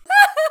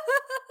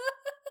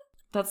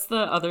 That's the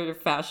other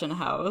fashion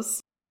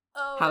house.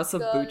 Oh, House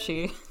of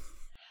Bucci.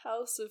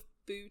 House of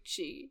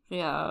Bucci.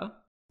 Yeah.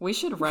 We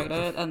should write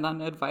it and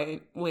then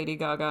invite Lady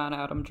Gaga and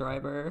Adam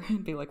Driver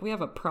and be like, we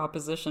have a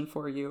proposition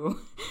for you.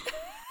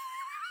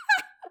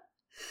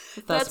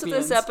 That's what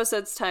this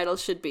episode's title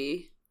should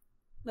be.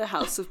 The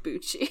House of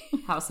Bucci.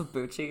 House of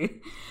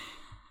Bucci.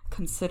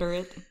 Consider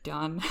it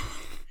done.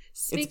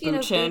 Speaking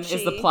it's Buccin of Bucci.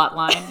 Is the plot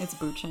line. It's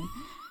Buccin.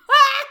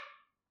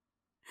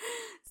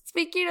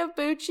 Speaking of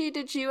Bucci,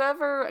 did you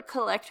ever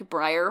collect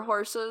Breyer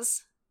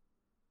horses?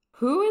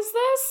 Who is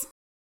this?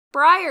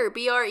 Breyer,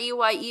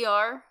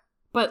 Breyer.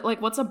 But,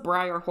 like, what's a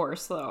Breyer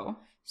horse, though?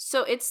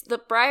 So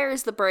Breyer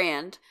is the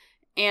brand,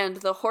 and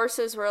the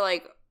horses were,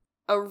 like,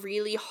 a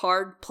really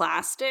hard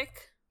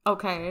plastic.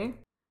 Okay.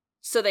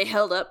 So they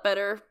held up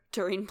better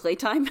during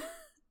playtime.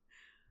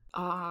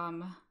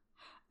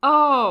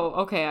 Oh,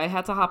 okay. I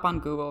had to hop on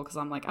Google because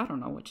I'm like, I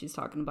don't know what she's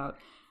talking about.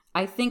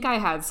 I think I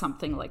had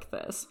something like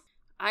this.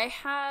 I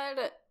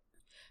had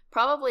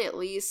probably at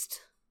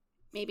least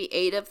maybe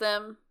 8 of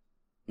them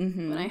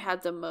when I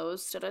had the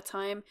most at a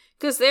time.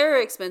 Because they're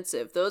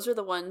expensive. Those are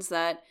the ones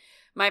that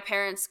my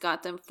parents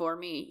got them for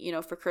me, you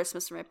know, for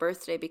Christmas or my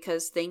birthday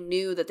because they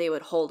knew that they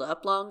would hold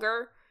up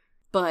longer.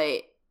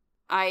 But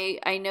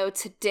I know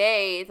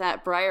today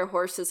that Breyer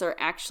horses are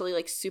actually,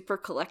 like, super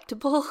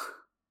collectible.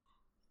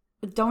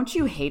 Don't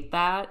you hate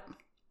that?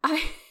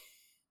 I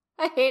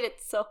hate it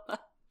so much.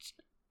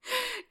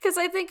 Because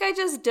I think I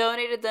just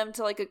donated them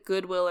to, like, a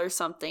Goodwill or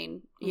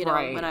something, you know,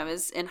 when I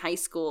was in high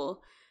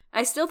school.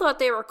 I still thought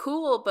they were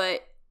cool,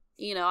 but,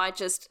 you know, I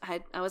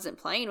wasn't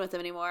playing with them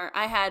anymore.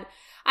 I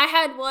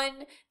had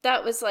one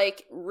that was,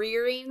 like,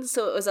 rearing,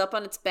 so it was up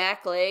on its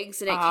back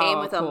legs, and it came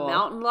with a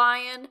mountain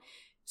lion.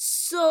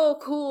 So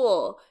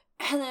cool.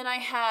 And then I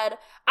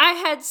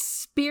had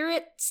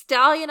Spirit,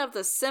 Stallion of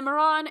the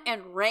Cimarron,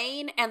 and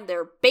Rain, and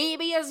their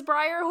baby as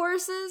Breyer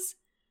horses.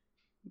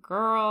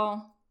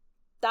 Girl.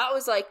 That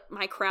was, like,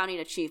 my crowning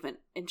achievement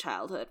in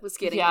childhood, was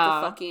getting the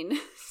fucking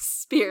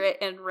Spirit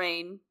and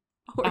Rain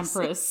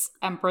horses.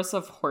 Empress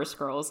of Horse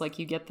Girls. Like,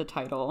 you get the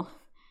title.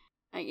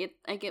 I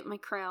get my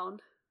crown.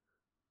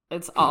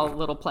 It's all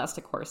little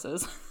plastic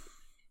horses.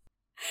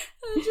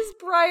 Just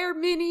Breyer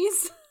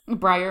minis.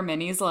 Breyer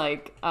minis,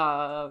 like,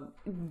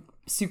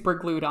 super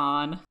glued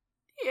on.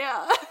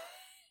 Yeah.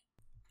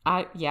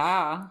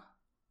 Yeah.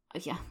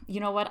 You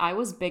know what? I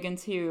was big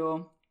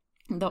into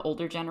the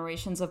older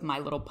generations of My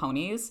Little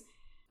Ponies.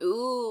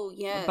 Ooh,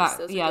 yes. But,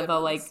 those are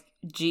the ones. like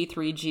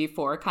G3,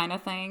 G4 kind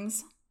of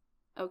things.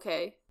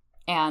 Okay.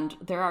 And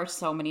there are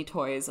so many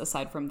toys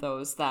aside from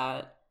those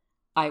that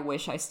I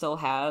wish I still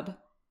had.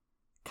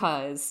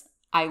 Because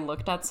I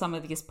looked at some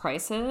of these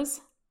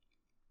prices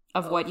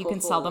of what you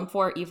can sell them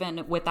for,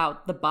 even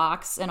without the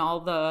box and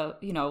all the,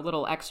 you know,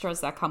 little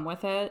extras that come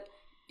with it.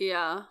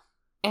 Yeah.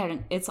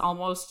 And it's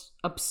almost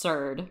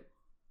absurd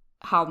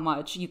how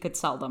much you could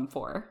sell them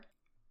for.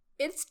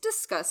 It's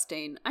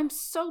disgusting. I'm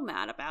so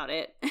mad about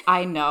it.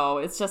 I know.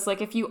 It's just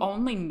like, if you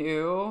only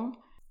knew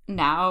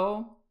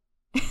now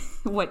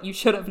what you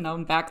should have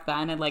known back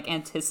then and, like,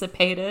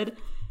 anticipated.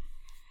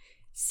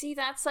 See,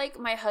 that's like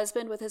my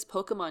husband with his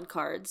Pokemon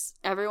cards.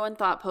 Everyone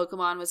thought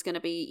Pokemon was going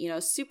to be, you know,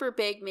 super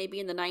big,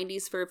 maybe in the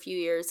 90s for a few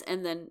years,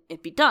 and then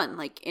it'd be done,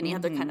 like any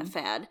other kind of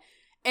fad.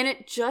 And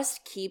it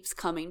just keeps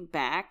coming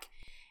back.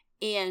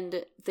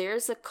 And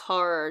there's a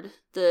card,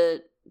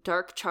 the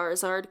Dark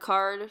Charizard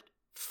card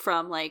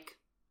from, like,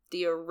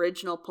 the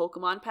original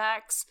Pokemon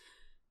packs.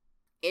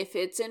 If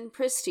it's in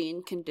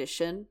pristine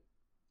condition,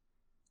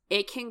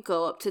 it can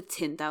go up to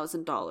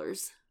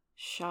 $10,000.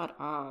 Shut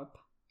up.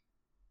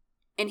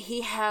 And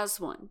he has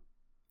one.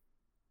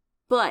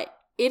 But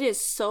it is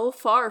so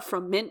far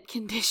from mint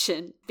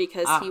condition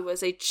because he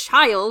was a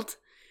child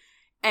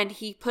and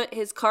he put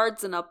his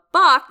cards in a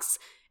box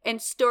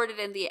and stored it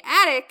in the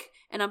attic,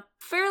 and I'm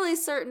fairly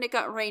certain it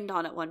got rained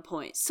on at one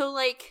point. So,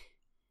 like,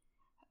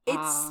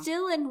 it's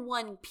still in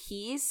one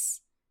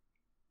piece,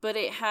 but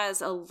it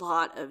has a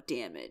lot of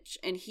damage.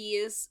 And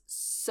he's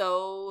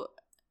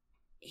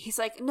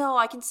like, no,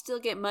 I can still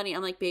get money.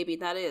 I'm like, baby,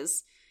 that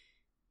is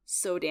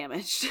so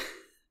damaged.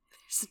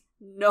 There's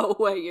no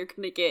way you're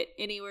going to get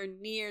anywhere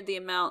near the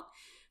amount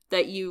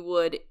that you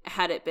would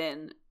had it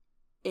been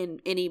in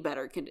any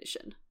better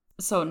condition.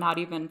 So not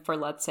even for,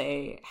 let's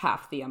say,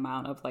 half the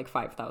amount of like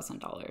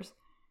 $5,000.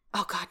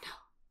 Oh God, no.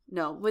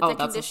 No, with the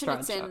condition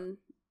it's in,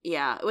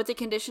 with the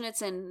condition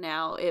it's in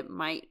now, it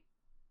might,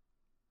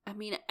 I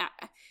mean,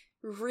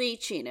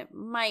 reaching, it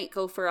might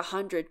go for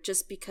 100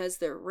 just because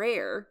they're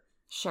rare.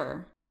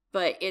 Sure.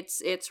 But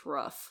it's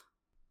rough.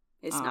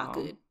 It's not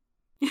good.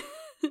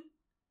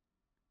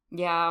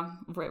 Yeah,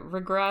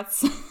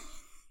 regrets.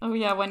 Oh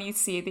yeah, when you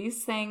see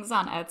these things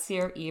on Etsy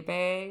or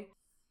eBay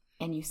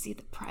and you see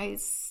the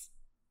price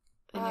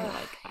and you're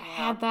like, I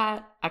had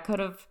that, I could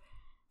have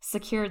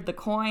secured the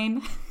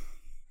coin.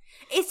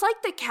 It's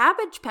like the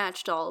Cabbage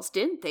Patch dolls.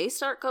 Didn't they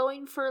start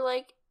going for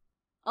like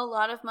a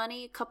lot of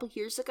money a couple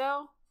years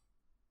ago?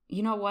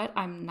 You know what?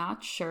 I'm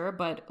not sure,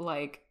 but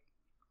like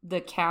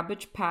the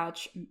Cabbage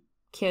Patch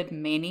Kid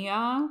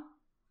mania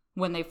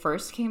when they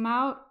first came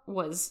out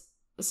was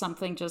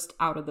something just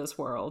out of this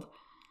world.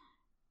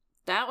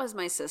 That was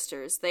my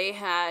sister's. They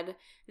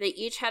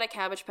each had a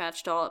Cabbage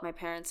Patch doll at my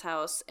parents'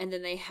 house, and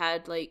then they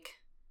had like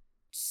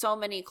so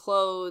many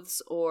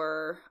clothes,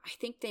 or I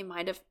think they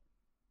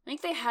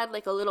had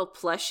like a little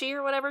plushie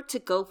or whatever to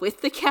go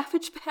with the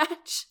Cabbage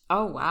Patch.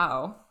 Oh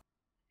wow.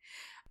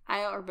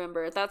 I don't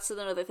remember. That's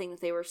another thing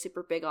that they were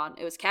super big on.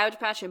 It was Cabbage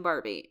Patch and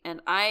Barbie, and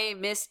I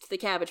missed the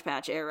Cabbage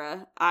Patch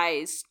era.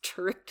 I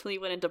strictly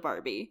went into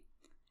Barbie.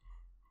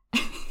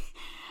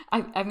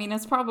 I mean,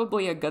 it's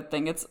probably a good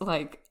thing. It's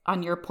like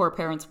on your poor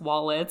parents'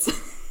 wallets.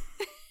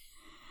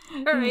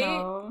 Right? You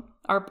know,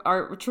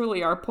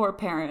 our poor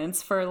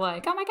parents for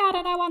like, oh my God,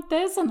 and I want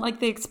this, and like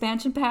the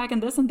expansion pack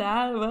and this and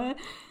that. What?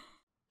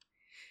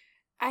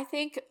 I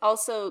think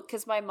also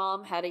because my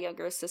mom had a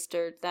younger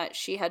sister that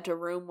she had to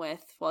room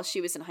with while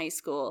she was in high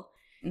school.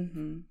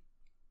 Mm-hmm.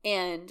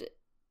 And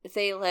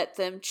they let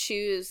them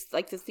choose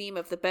like the theme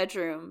of the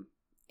bedroom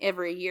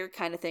every year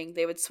kind of thing.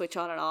 They would switch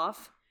on and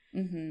off.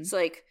 Mm-hmm. So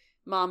like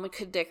mom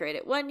could decorate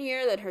it one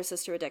year, then her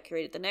sister would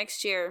decorate it the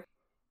next year.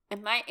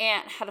 And my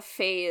aunt had a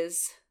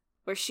phase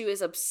where she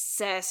was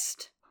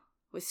obsessed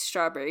with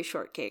Strawberry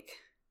Shortcake.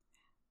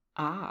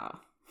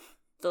 Ah.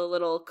 The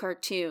little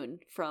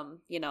cartoon from,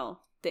 the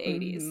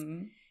 80s.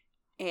 Mm-hmm.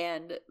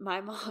 And my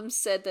mom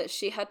said that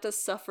she had to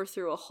suffer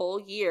through a whole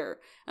year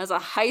as a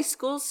high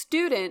school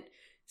student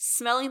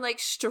smelling like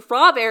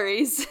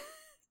strawberries.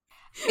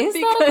 Is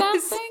that a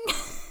bad thing?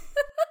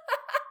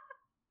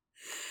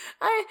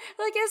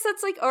 I guess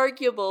that's like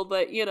arguable,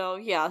 but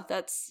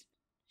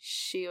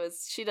she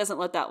doesn't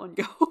let that one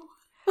go.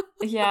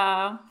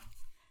 Yeah.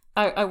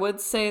 I would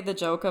say the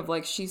joke of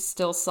like she's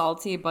still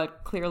salty,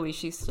 but clearly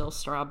she's still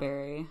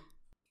strawberry.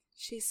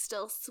 She's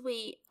still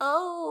sweet.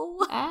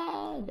 Oh.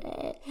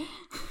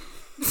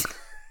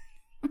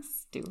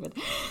 Stupid.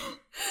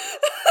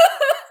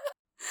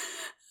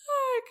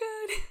 Oh,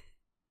 God.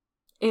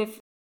 If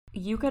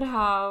you could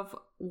have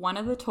one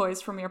of the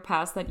toys from your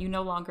past that you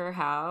no longer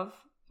have,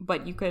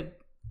 but you could,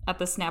 at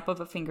the snap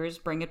of a fingers,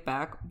 bring it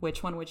back,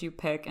 which one would you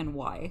pick and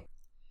why?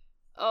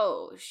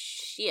 Oh,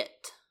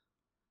 shit.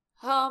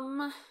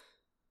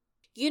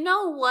 You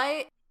know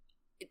what?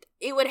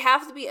 It would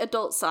have to be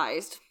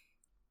adult-sized.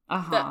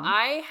 Uh-huh. But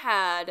I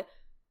had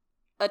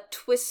a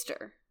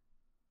Twister,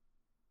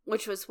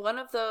 which was one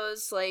of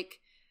those, like,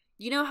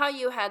 you know how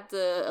you had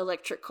the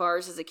electric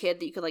cars as a kid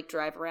that you could, like,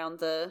 drive around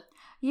the...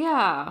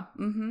 Yeah.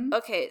 Mm-hmm.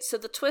 Okay, so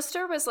the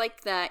Twister was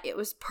like that. It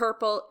was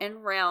purple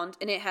and round,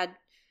 and it had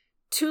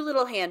two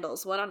little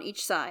handles, one on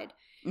each side.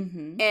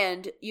 Mm-hmm.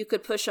 And you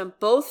could push them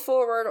both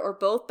forward or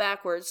both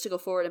backwards to go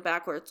forward and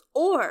backwards.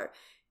 Or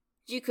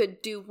you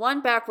could do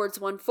one backwards,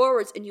 one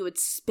forwards, and you would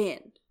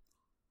spin.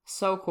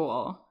 So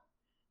cool.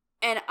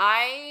 And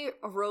I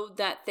rode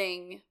that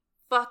thing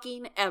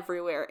fucking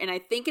everywhere. And I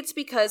think it's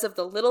because of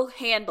the little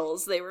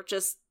handles. They were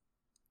just...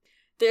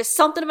 There's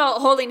something about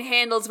holding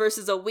handles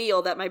versus a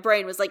wheel that my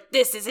brain was like,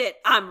 this is it.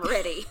 I'm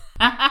ready.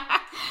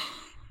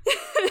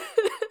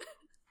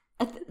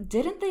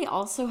 Didn't they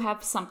also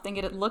have something,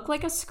 it looked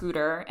like a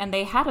scooter, and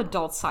they had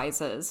adult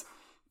sizes,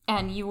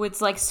 and you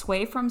would like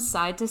sway from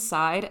side to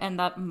side, and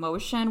that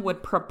motion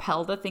would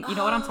propel the thing. You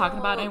know what I'm talking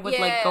about? And it would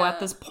like go at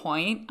this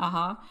point.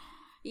 Uh-huh.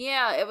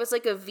 Yeah, it was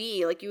like a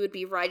V, like you would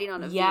be riding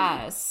on a V.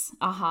 Yes.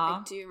 Uh-huh.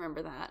 I do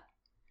remember that.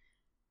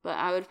 But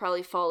I would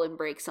probably fall and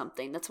break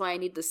something. That's why I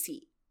need the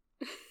seat.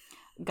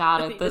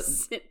 Got it. The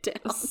sit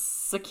down.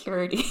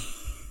 Security.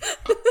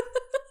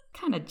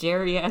 Kind of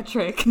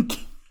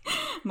geriatric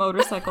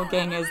motorcycle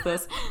gang is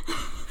this?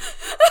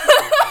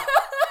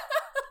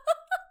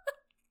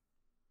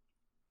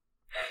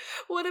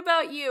 What about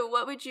about you?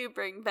 What would you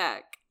bring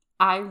back?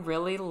 I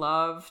really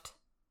loved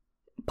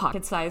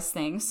pocket-sized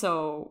things.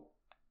 So,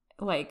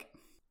 like,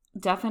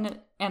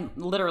 definite and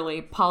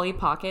literally Polly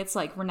Pockets.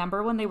 Like,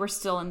 remember when they were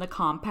still in the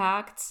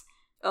compacts?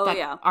 Oh, that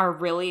yeah. are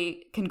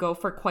really can go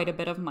for quite a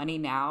bit of money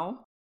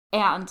now.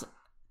 And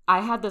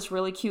I had this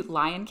really cute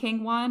Lion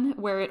King one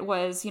where it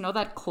was, you know,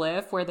 that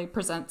cliff where they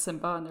present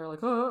Simba and they're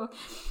like, oh.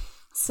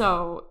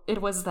 So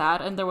it was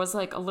that. And there was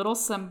like a little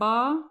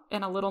Simba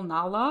and a little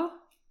Nala.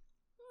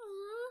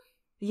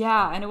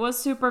 Yeah, and it was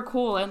super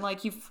cool. And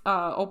like you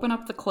open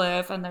up the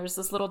cliff and there's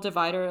this little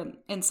divider, and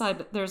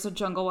inside there's a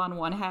jungle on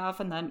one half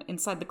and then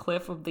inside the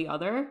cliff of the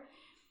other.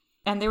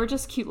 And they were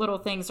just cute little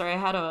things. Or I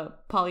had a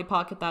Polly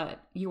Pocket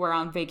that you were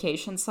on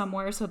vacation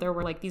somewhere. So there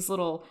were like these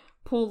little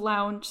pool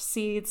lounge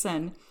seats,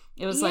 and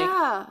it was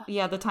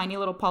the tiny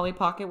little Polly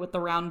Pocket with the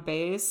round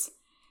base.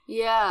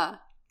 Yeah.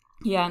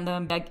 Yeah, and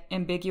the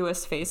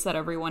ambiguous face that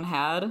everyone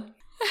had.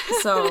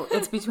 So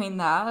it's between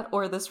that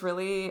or this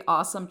really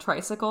awesome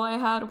tricycle I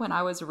had when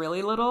I was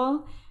really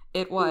little.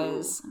 It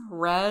was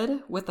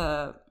red with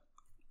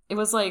it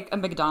was like a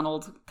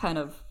McDonald's kind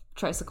of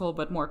tricycle,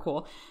 but more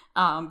cool.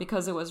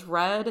 Because it was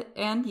red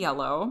and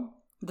yellow.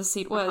 The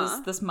seat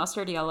was this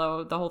mustard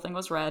yellow. The whole thing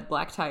was red,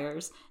 black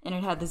tires, and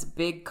it had this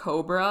big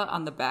cobra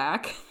on the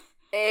back.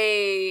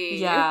 Hey.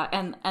 Yeah,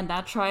 and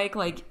that trike,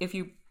 like if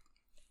you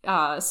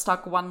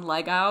stuck one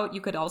leg out,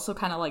 you could also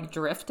kind of like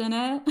drift in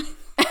it.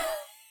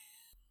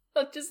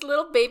 Just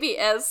little baby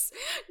S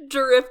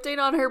drifting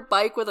on her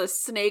bike with a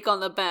snake on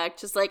the back,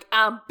 just like,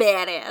 I'm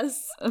badass.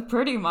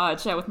 Pretty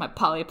much, yeah, with my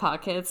Polly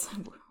Pockets.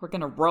 We're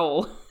gonna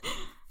roll.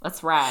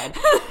 Let's ride.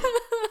 Let's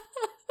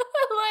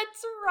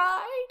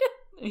ride.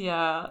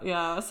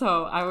 Yeah.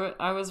 So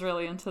I was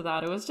really into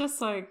that. It was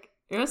just like,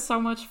 it was so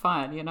much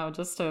fun, you know,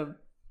 just to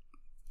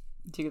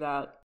do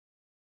that.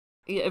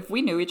 If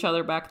we knew each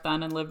other back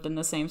then and lived in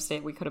the same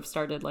state, we could have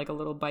started like a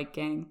little bike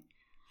gang.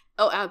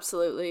 Oh,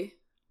 absolutely.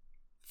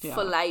 Yeah.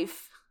 For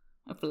life.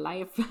 For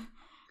life.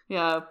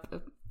 Yeah.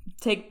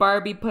 Take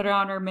Barbie, put her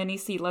on her mini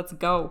seat, let's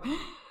go.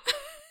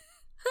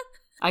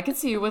 I could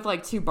see you with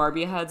like 2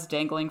 Barbie heads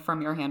dangling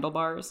from your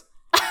handlebars.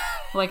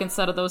 Like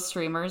instead of those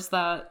streamers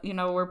that, you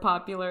know, were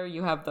popular,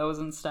 you have those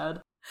instead.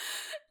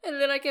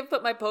 And then I can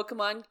put my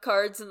Pokemon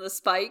cards in the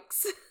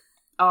spikes.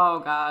 Oh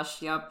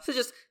gosh, yep. So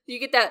just, you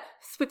get that.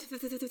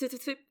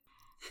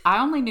 I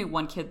only knew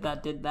one kid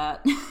that did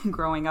that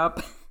growing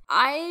up.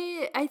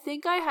 I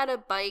think I had a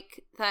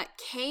bike that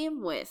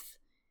came with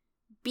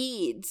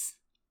beads.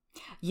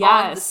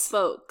 Yes. On the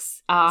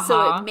spokes. Uh-huh.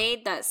 So it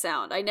made that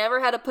sound. I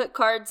never had to put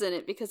cards in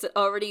it because it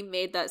already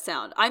made that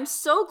sound. I'm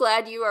so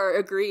glad you are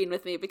agreeing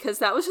with me because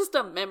that was just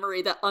a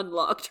memory that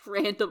unlocked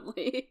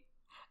randomly.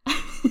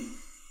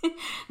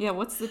 Yeah,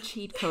 what's the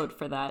cheat code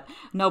for that?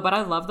 No, but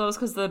I love those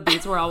because the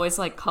beads were always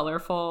like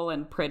colorful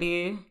and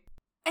pretty.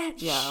 And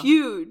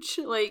huge.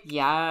 Like,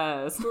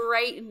 yes.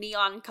 Bright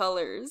neon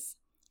colors.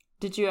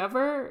 Did you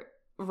ever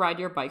ride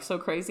your bike so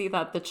crazy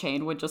that the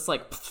chain would just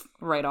like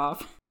right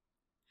off?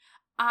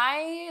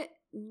 I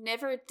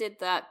never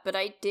did that, but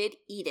I did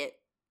eat it,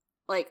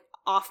 like,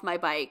 off my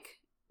bike,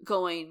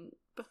 going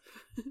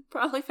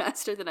probably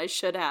faster than I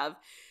should have.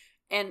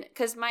 And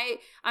because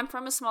I'm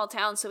from a small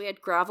town, so we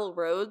had gravel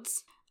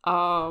roads.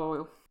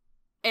 Oh.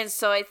 And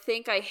so I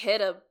think I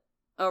hit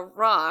a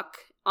rock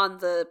on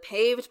the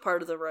paved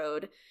part of the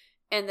road,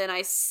 and then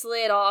I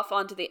slid off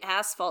onto the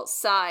asphalt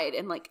side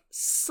and, like,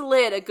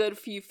 slid a good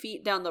few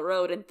feet down the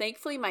road. And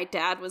thankfully my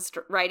dad was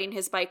riding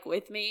his bike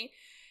with me,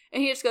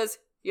 and he just goes,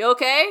 "You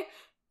okay?"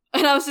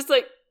 And I was just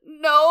like,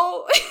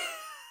 "No."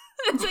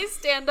 As I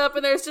stand up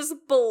and there's just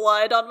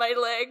blood on my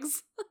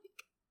legs.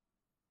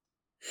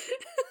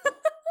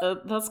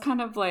 That's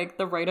kind of like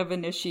the rite of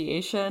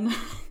initiation.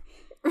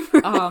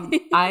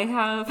 Right. I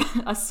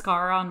have a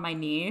scar on my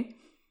knee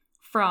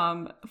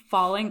from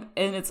falling,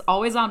 and it's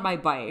always on my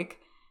bike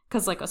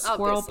because like a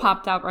squirrel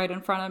popped out right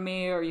in front of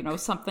me, or, you know,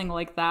 something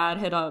like that,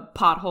 hit a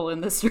pothole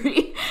in the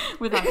street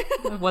without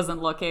I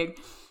wasn't looking.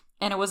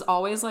 And it was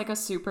always like a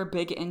super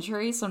big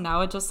injury. So now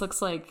it just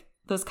looks like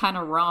this kind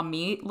of raw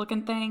meat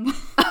looking thing.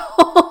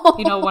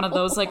 You know, one of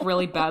those like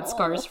really bad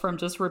scars from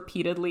just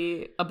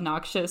repeatedly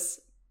obnoxious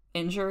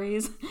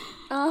injuries.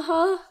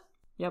 Uh-huh.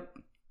 Yep.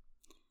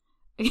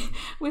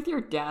 With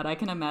your dad, I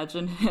can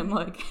imagine him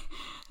like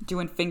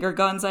doing finger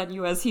guns at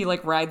you as he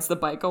like rides the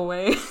bike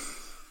away.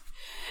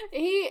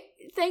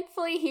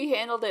 Thankfully he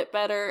handled it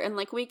better. And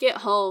like we get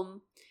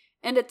home,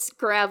 and it's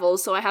gravel,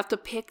 so I have to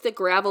pick the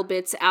gravel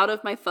bits out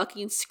of my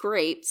fucking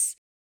scrapes.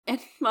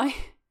 And my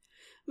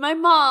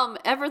mom,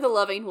 ever the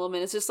loving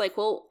woman, is just like,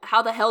 "Well,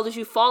 how the hell did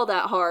you fall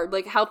that hard?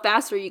 Like, how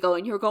fast are you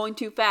going? You're going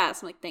too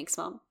fast." I'm like, "Thanks,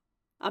 Mom.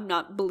 I'm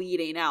not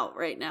bleeding out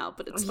right now,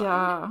 but it's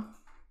fine."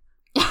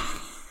 Yeah.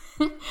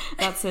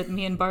 That's it.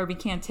 Me and Barbie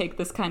can't take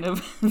this kind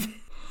of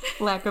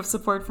lack of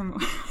support from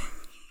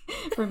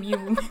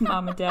you,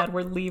 Mom and Dad.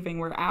 We're leaving.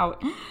 We're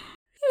out.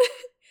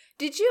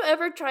 Did you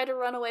ever try to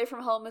run away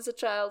from home as a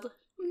child?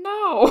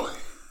 No.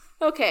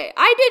 Okay,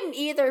 I didn't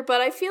either,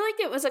 but I feel like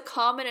it was a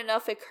common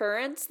enough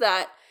occurrence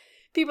that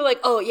People are like,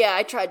 oh yeah,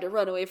 I tried to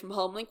run away from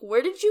home. Like,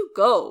 where did you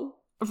go?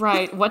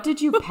 Right. What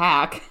did you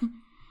pack?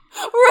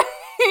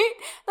 Right.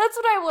 That's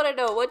what I want to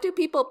know. What do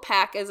people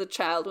pack as a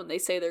child when they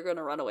say they're going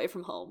to run away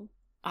from home?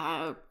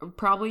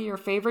 Probably your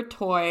favorite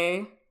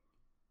toy.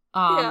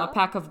 A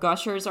pack of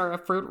Gushers or a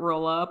fruit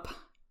roll-up.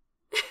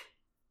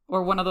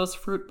 Or one of those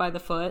fruit by the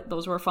foot.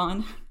 Those were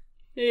fun.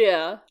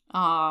 Yeah.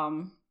 Yeah,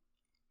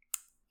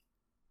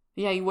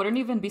 you wouldn't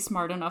even be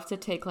smart enough to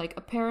take, like,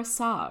 a pair of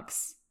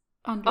socks.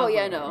 Underwear. Oh,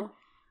 yeah, no.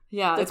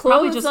 Yeah, the it's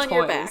probably clothes just on toys.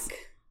 your back.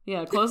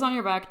 Yeah, clothes on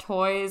your back,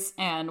 toys,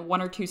 and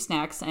 1 or 2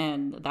 snacks,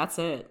 and that's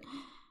it.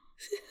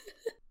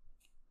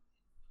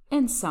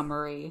 In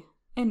summary,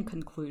 in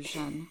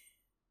conclusion,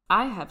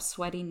 I have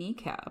sweaty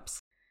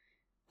kneecaps.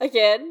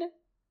 Again?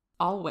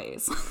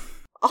 Always.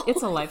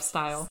 It's a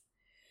lifestyle.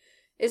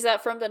 Is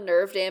that from the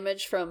nerve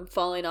damage from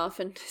falling off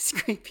and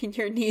scraping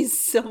your knees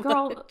so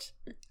much?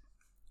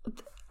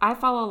 I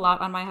fell a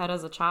lot on my head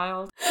as a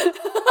child.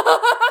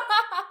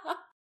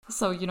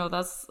 So,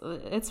 that's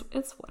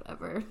it's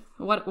whatever.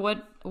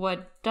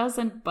 What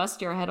doesn't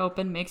bust your head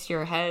open makes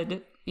your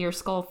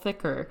skull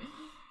thicker.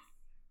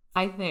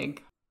 I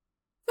think.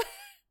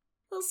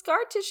 The scar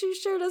tissue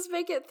sure does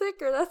make it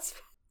thicker.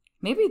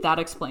 Maybe that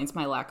explains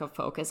my lack of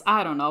focus.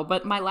 I don't know,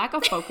 but my lack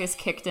of focus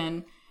kicked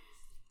in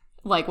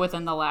like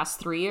within the last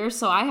 3 years,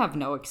 so I have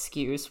no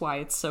excuse why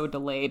it's so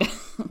delayed.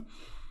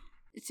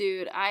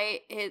 Dude,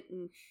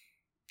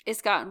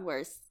 it's gotten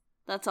worse.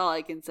 That's all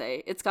I can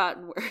say. It's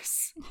gotten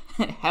worse.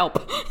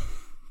 Help.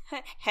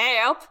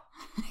 Help.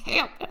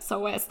 Help.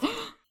 SOS.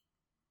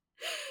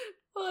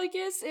 Well, I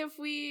guess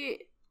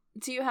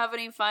do you have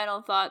any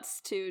final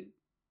thoughts to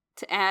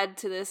add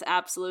to this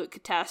absolute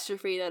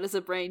catastrophe that is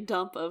a brain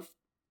dump of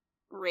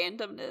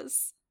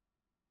randomness?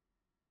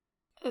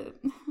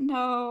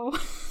 No.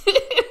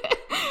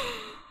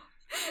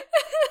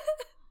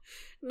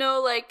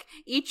 No, like,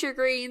 eat your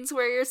greens,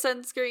 wear your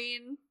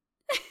sunscreen.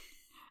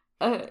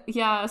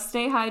 Yeah,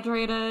 stay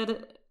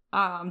hydrated.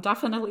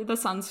 Definitely the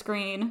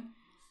sunscreen.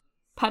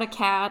 Pet a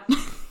cat.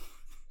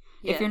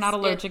 If you're not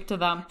allergic to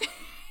them.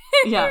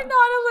 If you're not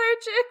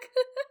allergic.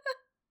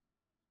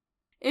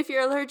 If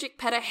you're allergic,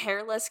 pet a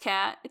hairless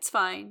cat. It's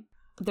fine.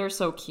 They're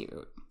so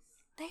cute.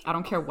 I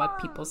don't care what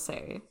people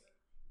say.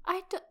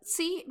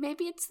 See,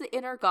 maybe it's the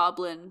inner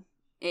goblin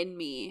in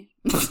me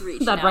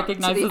that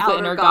recognizes the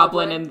inner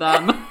goblin in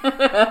them.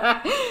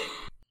 That's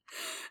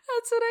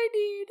what I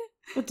need.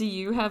 Do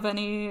you have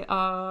any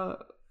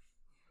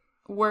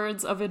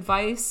words of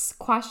advice,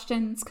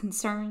 questions,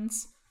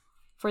 concerns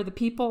for the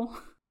people?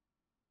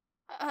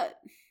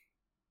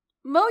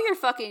 Mow your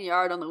fucking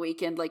yard on the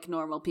weekend like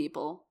normal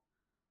people.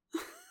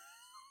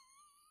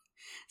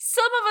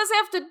 Some of us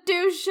have to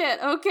do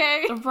shit,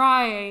 okay?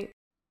 Right.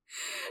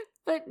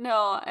 But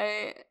no,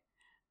 I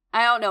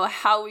don't know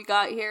how we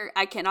got here.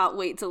 I cannot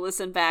wait to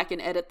listen back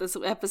and edit this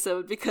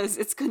episode because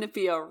it's going to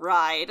be a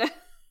ride.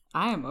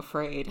 I am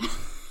afraid.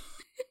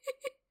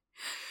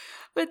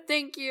 But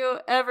thank you,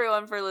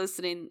 everyone, for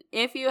listening.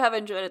 If you have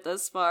enjoyed it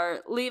thus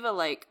far, leave a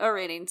like, a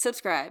rating,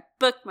 subscribe,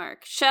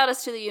 bookmark, shout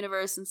us to the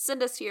universe, and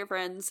send us to your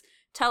friends.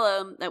 Tell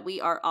them that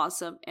we are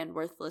awesome and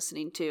worth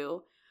listening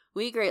to.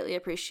 We greatly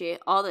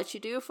appreciate all that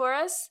you do for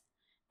us.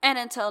 And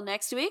until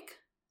next week,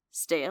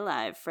 stay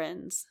alive,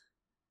 friends.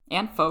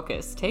 And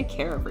focus. Take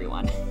care,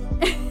 everyone.